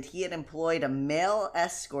 2010 that he had employed a male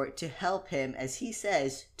escort to help him, as he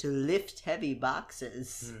says, to lift heavy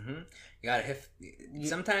boxes. Mm-hmm. You gotta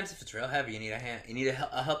sometimes if it's real heavy, you need a hand. You need a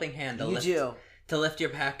helping hand to lift. To lift your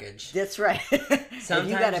package. That's right. If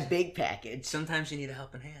you got a big package. Sometimes you need a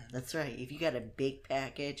helping hand. That's right. If you got a big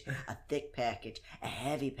package, a thick package, a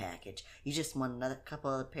heavy package, you just want another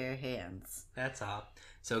couple of pair of hands. That's all.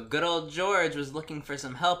 So good old George was looking for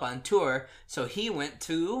some help on tour, so he went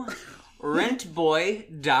to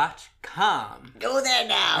rentboy.com. Go there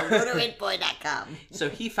now. Go to rentboy.com. So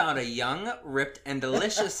he found a young, ripped, and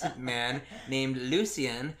delicious man named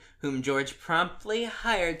Lucien, whom George promptly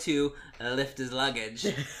hired to lift his luggage.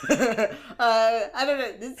 I don't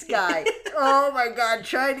know, this guy. Oh my God,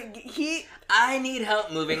 I need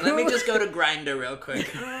help moving. Let me just go to Grindr real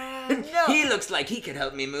quick. No. He looks like he could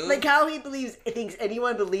help me move. Like how he thinks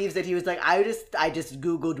anyone believes that he was like, I just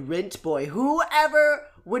Googled rent boy. Whoever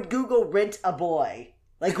would Google rent a boy?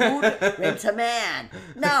 Like, who rent a man?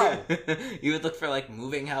 No. You would look for, like,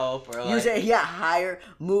 moving help or, like... You say, hire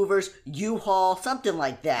movers, U-Haul, something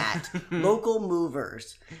like that. Local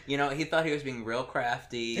movers. You know, he thought he was being real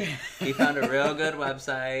crafty. He found a real good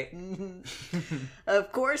website.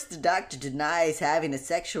 Of course, the doctor denies having a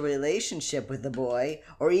sexual relationship with the boy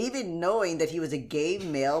or even knowing that he was a gay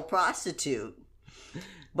male prostitute.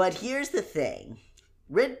 But here's the thing.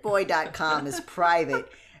 Rentboy.com is private,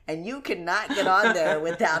 and you cannot get on there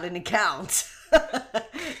without an account.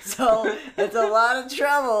 So it's a lot of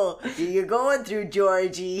trouble you're going through,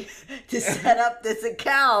 Georgie, to set up this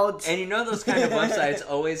account. And you know those kind of websites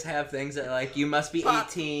always have things that, like, you must be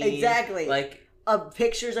 18. Exactly. Like...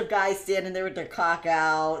 pictures of guys standing there with their cock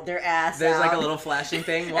out, their ass There's out. like a little flashing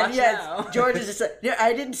thing. Watch now. George is just like,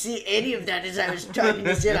 I didn't see any of that as I was typing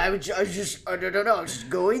this in. I was just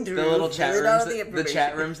going through the little chat rooms, the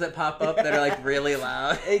chat rooms that pop up that are like really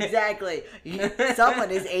loud. Exactly.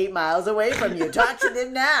 Someone is 8 miles away from you. Talk to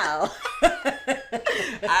them now.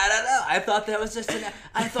 I don't know. I thought that was just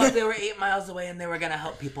I thought they were 8 miles away and they were gonna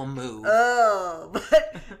help people move. Oh,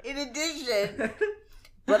 but in addition.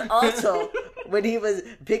 But also, when he was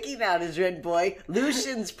picking out his rent boy,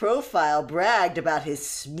 Lucian's profile bragged about his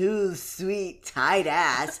smooth, sweet, tight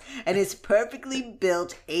ass and his perfectly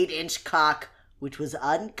built 8-inch cock which was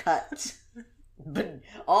uncut. But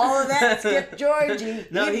all of that skipped Georgie.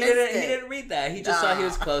 No, he didn't read that. He just saw he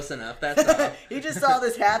was close enough. That's all. He just saw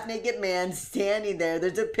this half-naked man standing there.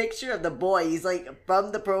 There's a picture of the boy. He's like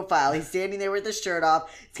from the profile. He's standing there with his shirt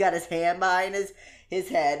off. He's got his hand behind his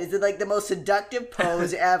head. Is it like the most seductive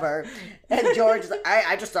pose ever? And George is like,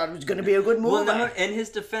 I just thought it was going to be a good movie. Well, no, in his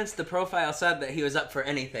defense, the profile said that he was up for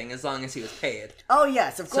anything as long as he was paid. Oh,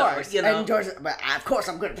 yes, of course. So, and George, but of course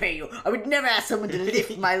I'm going to pay you. I would never ask someone to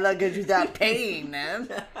lift my luggage without paying them.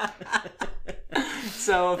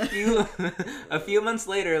 So a few months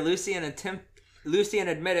later, Lucian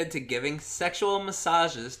admitted to giving sexual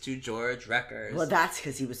massages to George Reckers. Well, that's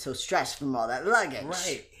because he was so stressed from all that luggage.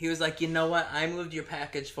 Right. He was like, you know what? I moved your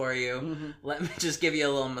package for you. Mm-hmm. Let me just give you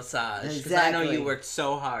a little massage. Because exactly. I know you worked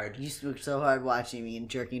so hard. You worked so hard watching me and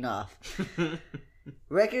jerking off.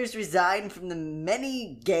 Reckers resigned from the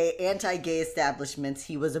many anti-gay establishments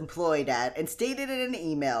he was employed at and stated in an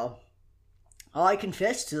email, I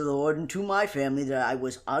confess to the Lord and to my family that I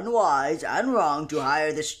was unwise and wrong to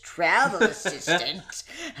hire this travel assistant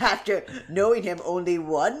after knowing him only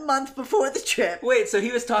 1 month before the trip. Wait, so he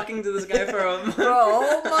was talking to this guy for a month? For a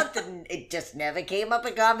whole month, and it just never came up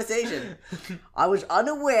in conversation. I was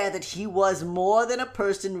unaware that he was more than a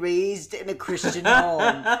person raised in a Christian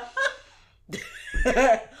home.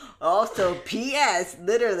 Also, P.S.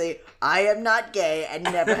 Literally, I am not gay and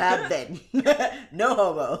never have been. No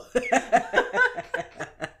homo.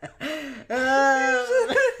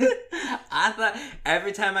 I thought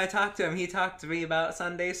every time I talked to him, he talked to me about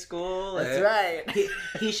Sunday school. That's right.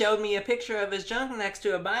 He showed me a picture of his junk next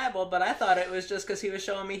to a Bible, but I thought it was just because he was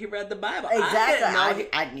showing me he read the Bible. Exactly.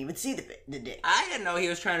 I didn't even see the dick. I didn't know he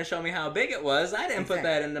was trying to show me how big it was. I didn't put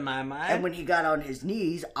that into my mind. And when he got on his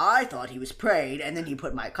knees, I thought he was praying, and then he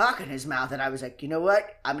put my cock in his mouth, and I was like, you know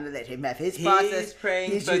what? I'm going to let him have his process. He's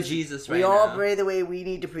praying for Jesus right now. We all pray the way we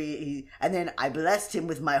need to pray. And then I blessed him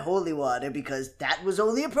with my holy water because that was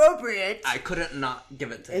only appropriate. I couldn't not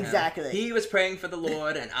give it to him. Exactly. He was praying for the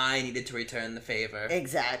Lord, and I needed to return the favor.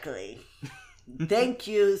 Exactly. Thank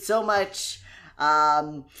you so much,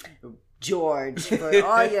 George, for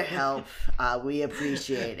all your help. We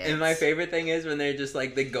appreciate it. And my favorite thing is when they're just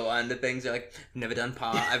like, they go on to things. They're like, I've never done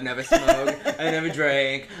pot, I've never smoked, I never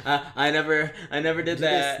drank, I never did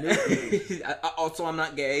that. Also, I'm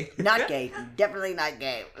not gay. Not gay. Definitely not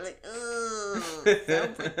gay. Like,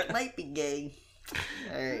 sounds like might be gay.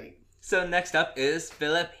 All right. So next up is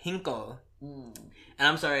Philip Hinkle. And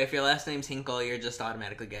I'm sorry, if your last name's Hinkle, you're just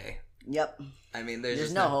automatically gay. Yep. I mean, there's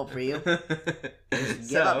just no hope for you. Just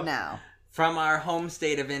give up now. From our home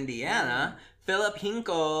state of Indiana, Philip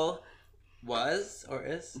Hinkle was, or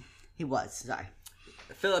is? He was, sorry.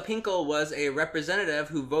 Philip Hinkle was a representative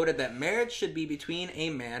who voted that marriage should be between a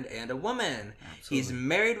man and a woman. Absolutely. He's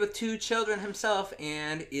married with 2 children himself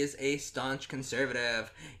and is a staunch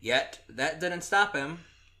conservative. Yet, that didn't stop him.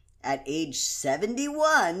 At age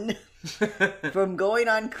 71, from going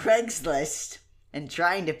on Craigslist and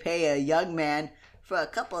trying to pay a young man for a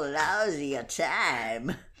couple of hours a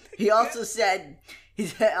time. He also said,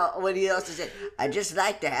 I just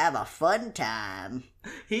like to have a fun time.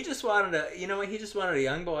 He just wanted a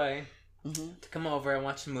young boy to come over and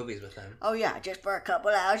watch some movies with him. Oh yeah, just for a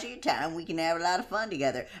couple of hours of your time, we can have a lot of fun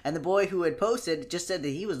together. And the boy who had posted just said that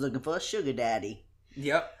he was looking for a sugar daddy.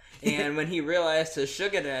 Yep. And when he realized his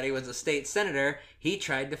sugar daddy was a state senator, he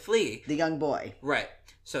tried to flee. The young boy. Right.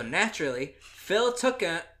 So naturally, Phil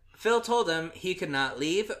told him he could not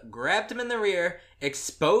leave, grabbed him in the rear,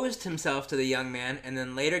 exposed himself to the young man, and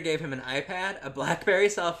then later gave him an iPad, a BlackBerry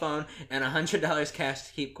cell phone, and $100 cash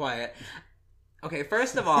to keep quiet. Okay,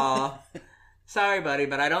 first of all, sorry, buddy,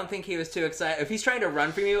 but I don't think he was too excited. If he's trying to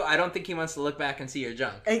run from you, I don't think he wants to look back and see your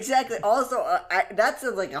junk. Exactly. Also, that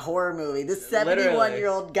sounds like a horror movie. This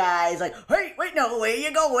 71-year-old guy is like, hey, wait, no, where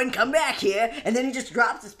you going? Come back here. And then he just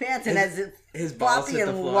drops his pants and has his floppy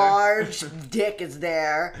and large dick is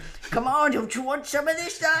there. Come on, don't you want some of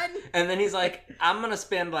this done? And then he's like, I'm going to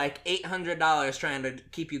spend like $800 trying to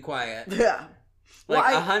keep you quiet. Yeah.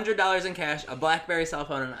 Like $100 in cash, a BlackBerry cell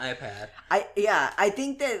phone, and an iPad. I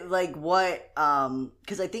think that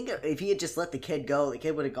because I think if he had just let the kid go, the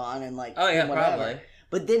kid would have gone and probably.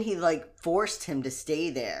 But then he forced him to stay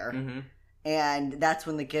there, and that's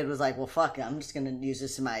when the kid was like, "Well, fuck it, I'm just gonna use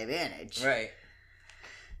this to my advantage." Right.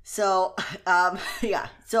 So,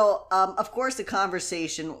 of course the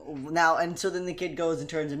conversation now, and so then the kid goes and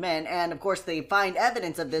turns him in, and of course they find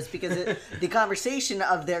evidence of this because the conversation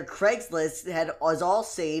of their Craigslist was all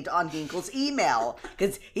saved on Hinkle's email,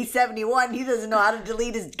 because he's 71, he doesn't know how to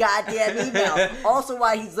delete his goddamn email. Also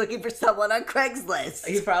why he's looking for someone on Craigslist.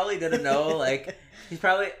 He probably didn't know,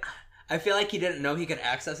 I feel like he didn't know he could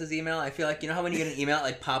access his email. I feel like, you know how when you get an email, it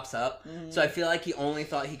like pops up? Mm-hmm. So I feel like he only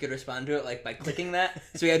thought he could respond to it like by clicking that.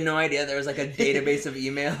 So he had no idea there was like a database of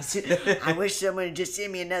emails. I wish someone would just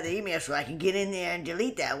send me another email so I can get in there and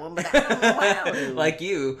delete that one, but I don't know how to. Like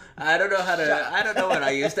you. I don't know what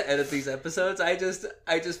I use to edit these episodes. I just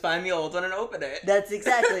find the old one and open it. That's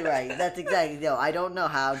exactly right. No, I don't know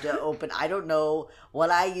how to open. I don't know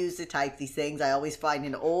what I use to type these things. I always find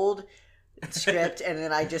an old script and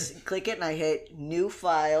then I just click it and I hit new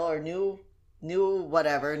file or new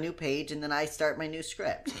page, and then I start my new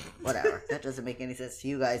script. Whatever. That doesn't make any sense to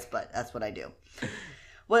you guys, but that's what I do.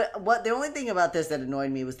 What the only thing about this that annoyed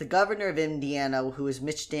me was the governor of Indiana, who was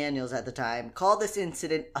Mitch Daniels at the time, called this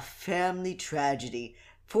incident a family tragedy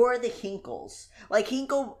for the Hinkles. Like,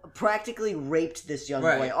 Hinkle practically raped this young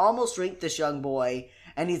boy, almost raped this young boy.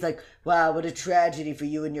 And he's like, wow, what a tragedy for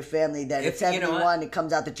you and your family that at 71 it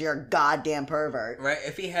comes out that you're a goddamn pervert. Right.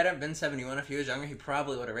 If he hadn't been 71, if he was younger, he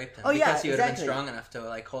probably would have raped him. Oh, yeah, because he would have been strong enough to,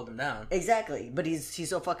 like, hold him down. Exactly. But he's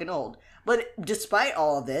so fucking old. But despite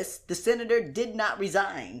all of this, the senator did not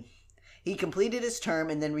resign. He completed his term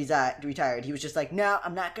and then retired. He was just like, no,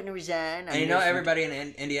 I'm not going to resign. And everybody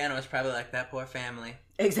in Indiana was probably like, that poor family.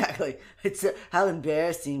 Exactly. It's how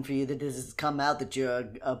embarrassing for you that this has come out that you're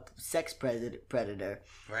a sex predator.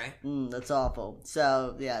 Right. That's awful.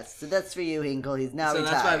 So, yes. So that's for you, Hinkle. He's now retired.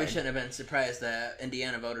 So that's why we shouldn't have been surprised that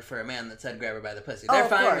Indiana voted for a man that said grab her by the pussy. They're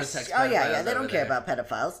fine with sex pedophiles. Oh, yeah. They don't care about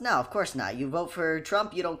pedophiles. No, of course not. You vote for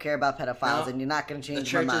Trump, you don't care about pedophiles, and you're not going to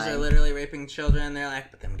change my mind. The churches are literally raping children. They're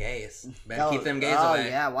like, but them gays. Better keep them gays away. Oh,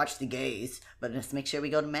 yeah. Watch the gays. But let's make sure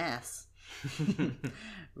we go to mass.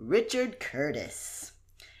 Richard Curtis.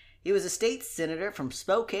 He was a state senator from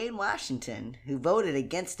Spokane, Washington, who voted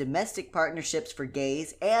against domestic partnerships for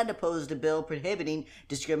gays and opposed a bill prohibiting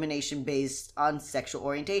discrimination based on sexual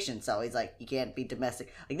orientation. So he's like, you can't be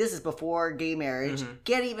domestic. Like, this is before gay marriage. Mm-hmm.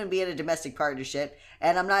 Can't even be in a domestic partnership.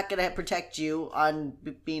 And I'm not going to protect you on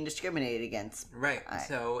being discriminated against. Right.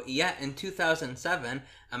 So, yeah, in 2007,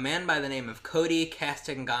 a man by the name of Cody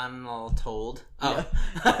Castagnol told... Oh, yeah.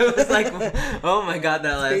 I was like, oh my God,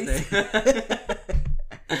 that last name.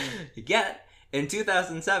 Yet, in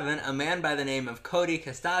 2007, a man by the name of Cody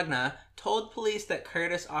Castagna told police that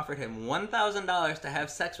Curtis offered him $1,000 to have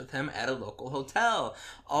sex with him at a local hotel.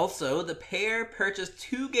 Also, the pair purchased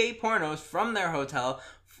 2 gay pornos from their hotel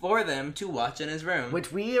for them to watch in his room.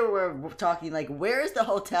 Which we were talking, like, where is the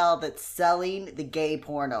hotel that's selling the gay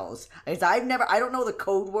pornos? Because I don't know the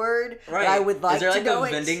code word. Right. I would like to know it. Is there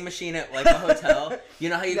like a vending machine at like a hotel? You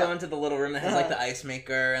know how you go into the little room that has like the ice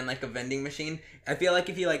maker and like a vending machine? I feel like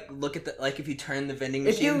if you like look at if you turn the vending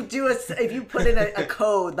machine. If you put in a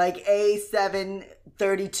code like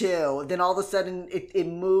A732, then all of a sudden it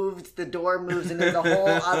moves, the door moves, and there's a whole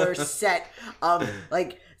other set of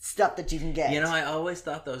like stuff that you can get. You know, I always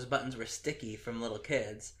thought those buttons were sticky from little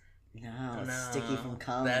kids. No, it's sticky from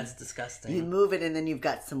cum. That's disgusting. You move it and then you've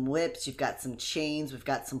got some whips, you've got some chains, we've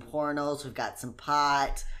got some pornos, we've got some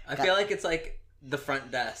pot. I feel like it's like the front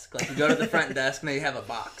desk. Like you go to the front desk and they have a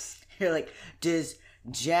box. You're like, does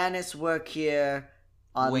Janice work here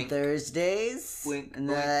on Wink. Thursdays? Wink. And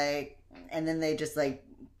and then they just like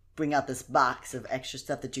bring out this box of extra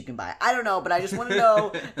stuff that you can buy. I don't know, but I just want to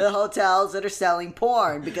know the hotels that are selling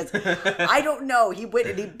porn because I don't know. He went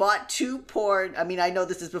and he bought 2 porn. I mean, I know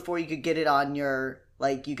this is before you could get it on your,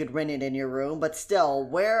 like, you could rent it in your room, but still,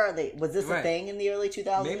 where are they? Was this a thing in the early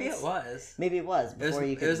 2000s? Maybe it was. Maybe it was.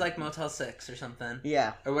 It was like Motel 6 or something.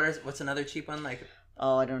 Yeah. Or what's another cheap one? Like,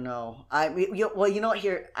 oh, I don't know. Well, you know what?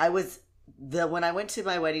 Here, when I went to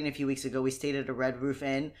my wedding a few weeks ago, we stayed at a Red Roof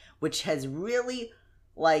Inn, which has really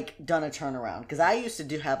like done a turnaround because I used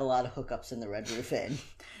to have a lot of hookups in the Red Roof Inn.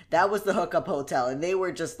 That was the hookup hotel, and they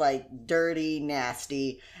were just like dirty,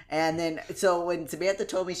 nasty. And then so when Samantha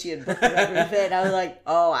told me she had booked the Red Roof Inn, I was like,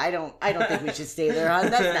 oh, I don't think we should stay there,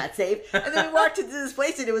 hon. That's not safe. And then we walked into this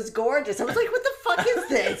place and it was gorgeous. I was like, what the fuck is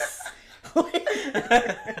this?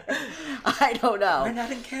 I don't know. We're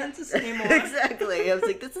not in Kansas anymore. Exactly. I was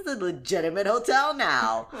like, this is a legitimate hotel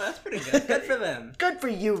now. Well, that's pretty good. Good for them. Good for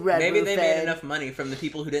you, Red Maybe Roof they Inn. made enough money from the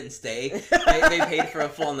people who didn't stay. They paid for a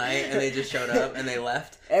full night and they just showed up and they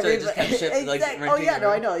left. So they just kept oh yeah, no,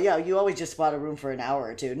 I know. Yeah, you always just bought a room for an hour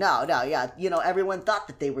or two. No, yeah. You know, everyone thought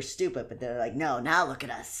that they were stupid, but they're like, no, now look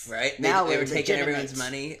at us. Right? Now they were taking everyone's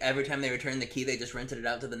money. Every time they returned the key, they just rented it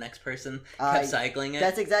out to the next person. Kept cycling it.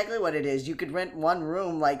 That's exactly what it is. You could rent one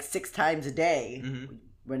room like 6 times a day. Mm-hmm.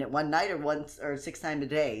 Rent it one night or 6 times a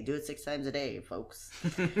day. Do it 6 times a day, folks.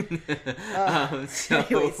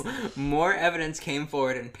 So more evidence came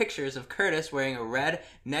forward in pictures of Curtis wearing a red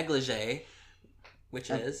negligee,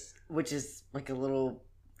 which is like a little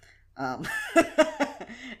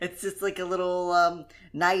It's just like a little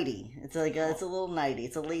nightie. It's a little nightie.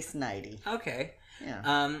 It's a lace nightie. Okay.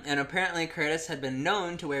 Yeah. And apparently Curtis had been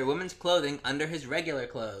known to wear women's clothing under his regular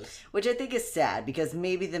clothes. Which I think is sad, because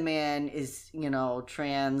maybe the man is,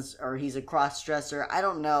 trans, or he's a cross-dresser. I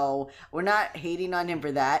don't know. We're not hating on him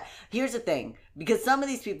for that. Here's the thing. Because some of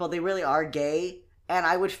these people, they really are gay, and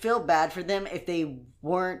I would feel bad for them if they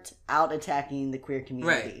weren't out attacking the queer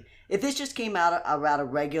community. Right. If this just came out about a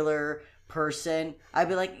regular person, I'd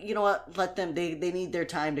be like, you know what, let them, they need their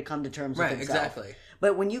time to come to terms with themselves. Right, exactly.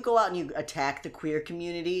 But when you go out and you attack the queer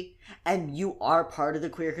community, and you are part of the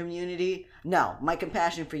queer community, no, my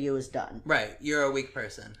compassion for you is done. Right, you're a weak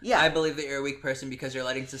person. Yeah. I believe that you're a weak person because you're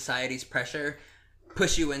letting society's pressure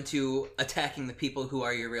push you into attacking the people who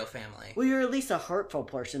are your real family. Well, you're at least a hurtful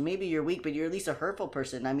person. Maybe you're weak, but you're at least a hurtful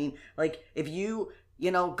person. I mean, like, if you,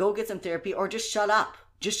 go get some therapy, or just shut up.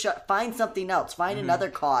 Find something else. Find another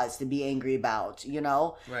cause to be angry about,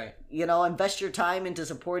 Right. Invest your time into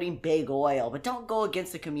supporting big oil, but don't go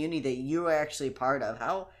against the community that you are actually part of.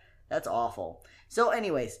 That's awful. So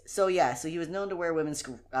anyways, so he was known to wear women's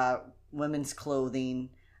clothing,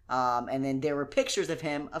 and then there were pictures of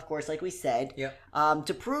him, of course, like we said,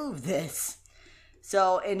 to prove this.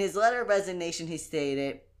 So in his letter of resignation, he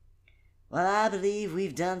stated, "Well, I believe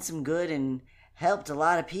we've done some good and helped a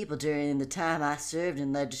lot of people during the time I served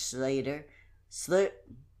in the legislature.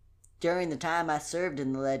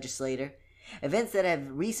 Events that have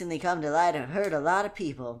recently come to light have hurt a lot of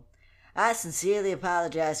people. I sincerely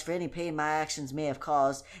apologize for any pain my actions may have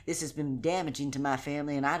caused. This has been damaging to my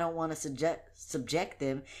family, and I don't want to subject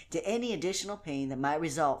them to any additional pain that might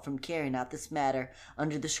result from carrying out this matter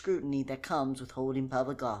under the scrutiny that comes with holding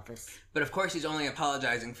public office." But of course he's only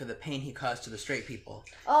apologizing for the pain he caused to the straight people.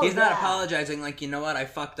 Oh, he's not apologizing like, you know what, I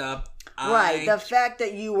fucked up. Right, the fact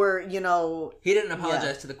that you were, He didn't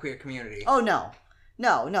apologize to the queer community. Oh, no.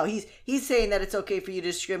 No, he's saying that it's okay for you to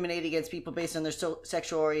discriminate against people based on their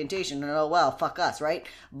sexual orientation. And, oh, well, fuck us, right?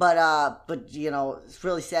 But it's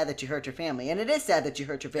really sad that you hurt your family. And it is sad that you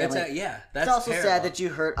hurt your family. That's It's also terrible. sad that you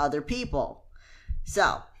hurt other people. So,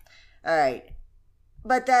 all right.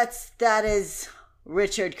 But that is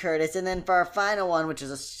Richard Curtis. And then for our final one, which is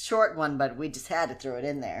a short one, but we just had to throw it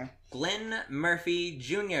in there. Glenn Murphy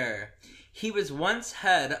Jr. He was once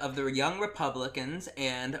head of the Young Republicans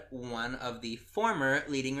and one of the former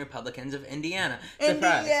leading Republicans of Indiana.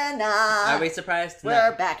 Surprise. Indiana! Are we surprised?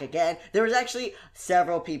 We're back again. There was actually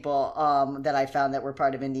several people that I found that were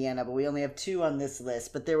part of Indiana, but we only have 2 on this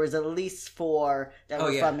list. But there was at least 4 that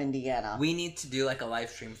were from Indiana. We need to do like a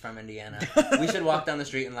live stream from Indiana. We should walk down the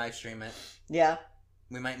street and live stream it. Yeah.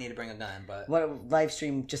 We might need to bring a gun, but... What live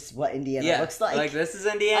stream just what Indiana looks like? Like, this is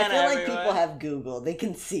Indiana, I feel like everyone. people have Google. They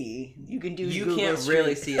can see. You can do You Google can't Street.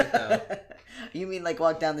 really see it, though. You mean like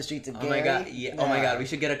walk down the streets of Gary? Oh my god, yeah. Oh my god, we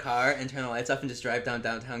should get a car and turn the lights off and just drive down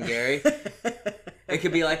downtown Gary. It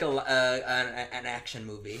could be like an action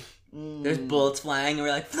movie. There's bullets flying and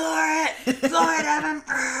we're like, floor it, Evan!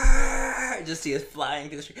 Just see us flying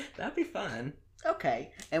through the street. That'd be fun.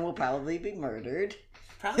 Okay, and we'll probably be murdered.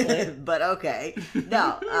 Probably. But okay.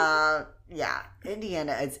 No, yeah.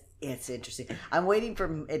 Indiana, it's interesting. I'm waiting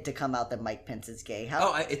for it to come out that Mike Pence is gay.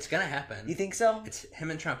 It's gonna happen. You think so? It's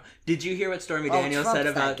him and Trump. Did you hear what Stormy Daniels said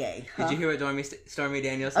about... gay, huh? Did you hear what Stormy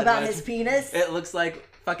Daniels said about his penis? It looks like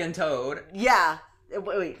fucking Toad. Yeah.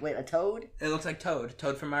 Wait, a toad? It looks like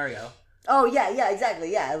Toad from Mario. Oh, yeah,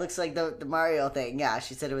 exactly. Yeah, it looks like the Mario thing. Yeah,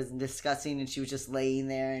 she said it was disgusting and she was just laying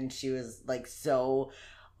there and she was like so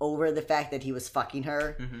over the fact that he was fucking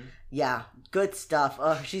her. Mm-hmm. Yeah, good stuff.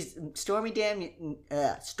 Stormy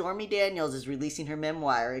Daniels is releasing her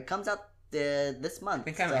memoir. It comes out this month. I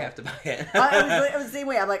think I might have to buy it. It was the same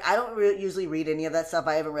way. I'm like, I don't usually read any of that stuff.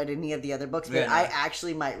 I haven't read any of the other books, but I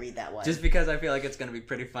actually might read that one. Just because I feel like it's going to be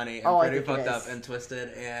pretty funny and pretty fucked up and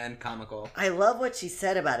twisted and comical. I love what she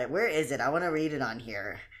said about it. Where is it? I want to read it on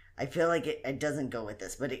here. I feel like it doesn't go with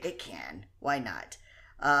this, but it can. Why not?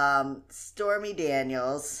 Stormy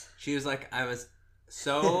Daniels. She was like, I was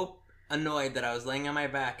so annoyed that I was laying on my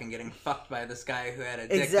back and getting fucked by this guy who had a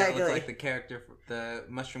dick that looked like the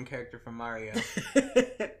mushroom character from Mario.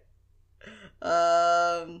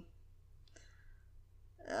 Oh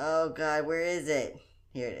god, where is it?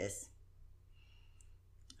 Here it is.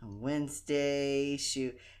 On Wednesday,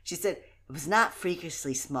 she said it was not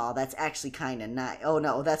freakishly small. That's actually kind of nice. Oh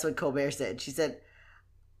no, that's what Colbert said. She said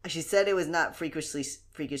it was not freakishly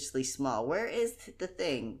small. Where is the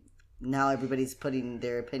thing? Now everybody's putting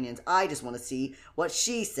their opinions. I just want to see what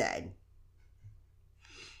she said.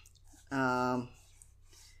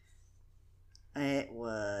 It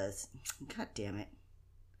was... God damn it.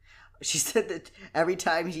 She said that every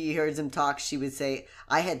time she hears him talk, she would say,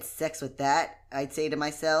 "I had sex with that." I'd say to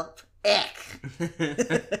myself, "Eck."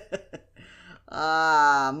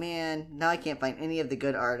 Ah, man. Now I can't find any of the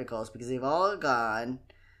good articles because they've all gone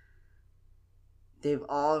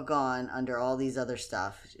under all these other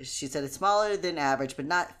stuff. She said it's smaller than average, but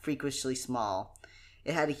not freakishly small.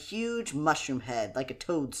 It had a huge mushroom head, like a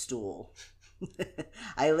toadstool.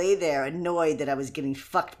 I lay there annoyed that I was getting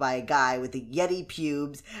fucked by a guy with a yeti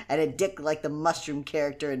pubes and a dick like the mushroom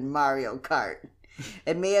character in Mario Kart.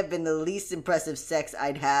 It may have been the least impressive sex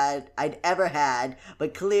I'd ever had,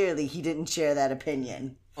 but clearly he didn't share that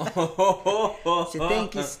opinion. So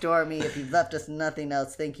thank you, Stormy. If you've left us nothing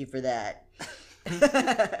else, thank you for that.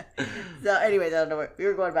 So anyways, I don't know we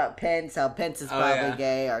were going about Pence, how Pence is probably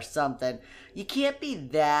gay or something. You can't be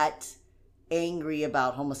that angry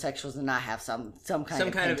about homosexuals and not have some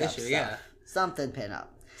kind of issue, stuff. Something pin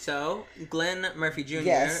up. So, Glenn Murphy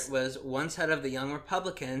Jr. was once head of the Young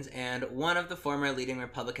Republicans and one of the former leading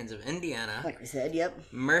Republicans of Indiana. Like we said, yep.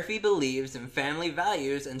 Murphy believes in family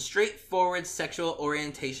values and straightforward sexual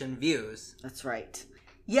orientation views. That's right.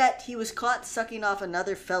 Yet, he was caught sucking off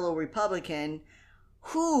another fellow Republican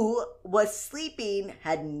who was sleeping,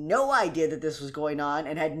 had no idea that this was going on,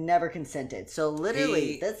 and had never consented. So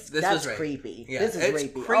literally, that's creepy. Yeah, this is it's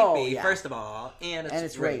rapey. Creepy, first of all, and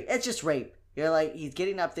it's rape. It's just rape. You're like, he's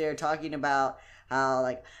getting up there talking about how,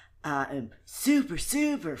 like, I'm super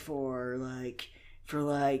for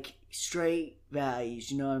straight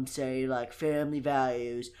values, you know what I'm saying? Like, family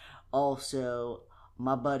values. Also,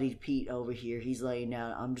 my buddy Pete over here, he's laying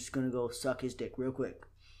down. I'm just gonna go suck his dick real quick.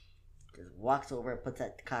 Just walks over and puts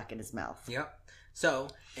that cock in his mouth. Yep. So,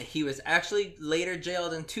 he was actually later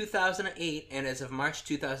jailed in 2008, and as of March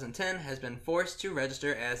 2010, has been forced to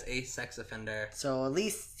register as a sex offender. So at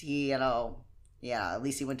least he, at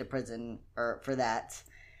least he went to prison for that,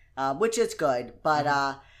 which is good. But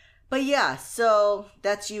yeah, so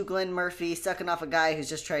that's you, Glenn Murphy, sucking off a guy who's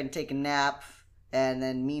just trying to take a nap, and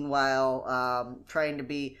then meanwhile, trying to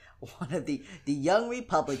be one of the Young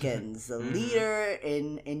Republicans, the leader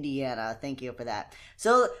in Indiana. Thank you for that.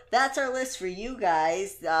 So that's our list for you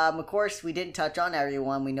guys. Of course, we didn't touch on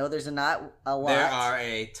everyone. We know there's not a lot. There are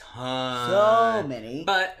a ton. So many.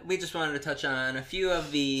 But we just wanted to touch on a few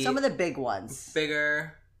of some of the big ones.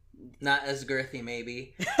 Bigger, not as girthy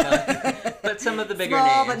maybe, but some of the bigger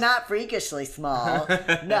small, names. But not freakishly small.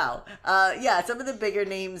 No. Some of the bigger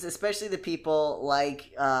names, especially the people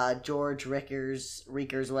like George Rickers,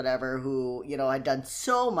 whatever, who, had done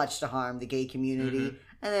so much to harm the gay community,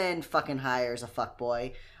 and then fucking hires a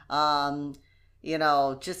fuckboy.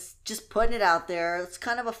 Just putting it out there. It's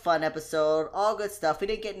kind of a fun episode. All good stuff. We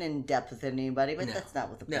didn't get in depth with anybody, but that's not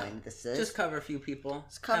what the point of this is. Just cover a few people.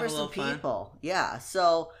 Just cover some people. Fun. Yeah.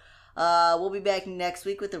 So, we'll be back next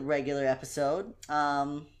week with a regular episode.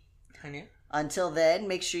 Until then,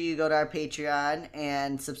 make sure you go to our Patreon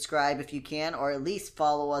and subscribe if you can, or at least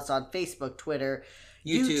follow us on Facebook, Twitter,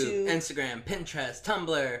 YouTube, Instagram, Pinterest,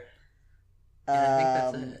 Tumblr. And I think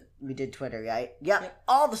that's it. We did Twitter, right? Yep.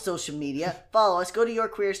 All the social media. Follow us. Go to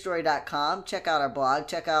yourqueerstory.com. Check out our blog.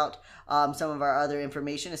 Check out some of our other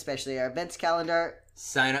information, especially our events calendar.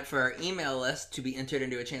 Sign up for our email list to be entered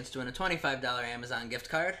into a chance to win a $25 Amazon gift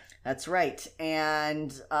card. That's right.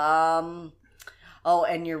 And, and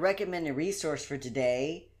your recommended resource for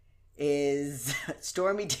today is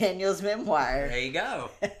Stormy Daniels' memoir. There you go.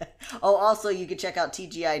 Also, you can check out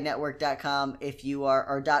tginetwork.com if you are,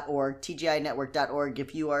 or .org, tginetwork.org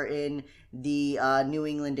if you are in the New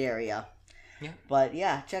England area. Yeah. But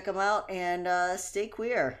yeah, check them out and stay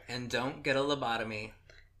queer. And don't get a lobotomy.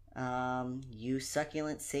 You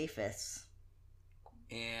succulent safest.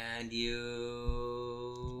 And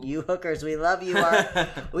you hookers, we love you.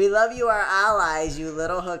 We love you, our allies, you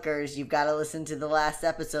little hookers. You've got to listen to the last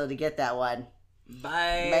episode to get that one.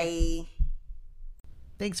 Bye.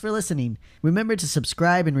 Thanks for listening. Remember to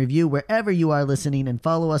subscribe and review wherever you are listening, and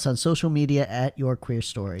follow us on social media at Your Queer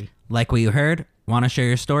Story. Like what you heard? Want to share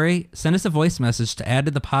your story? Send us a voice message to add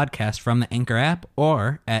to the podcast from the Anchor app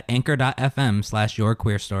or at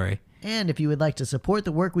anchor.fm/yourqueerstory. And if you would like to support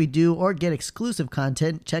the work we do or get exclusive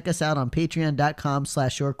content, check us out on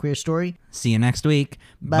patreon.com/yourqueerstory. See you next week.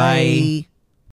 Bye.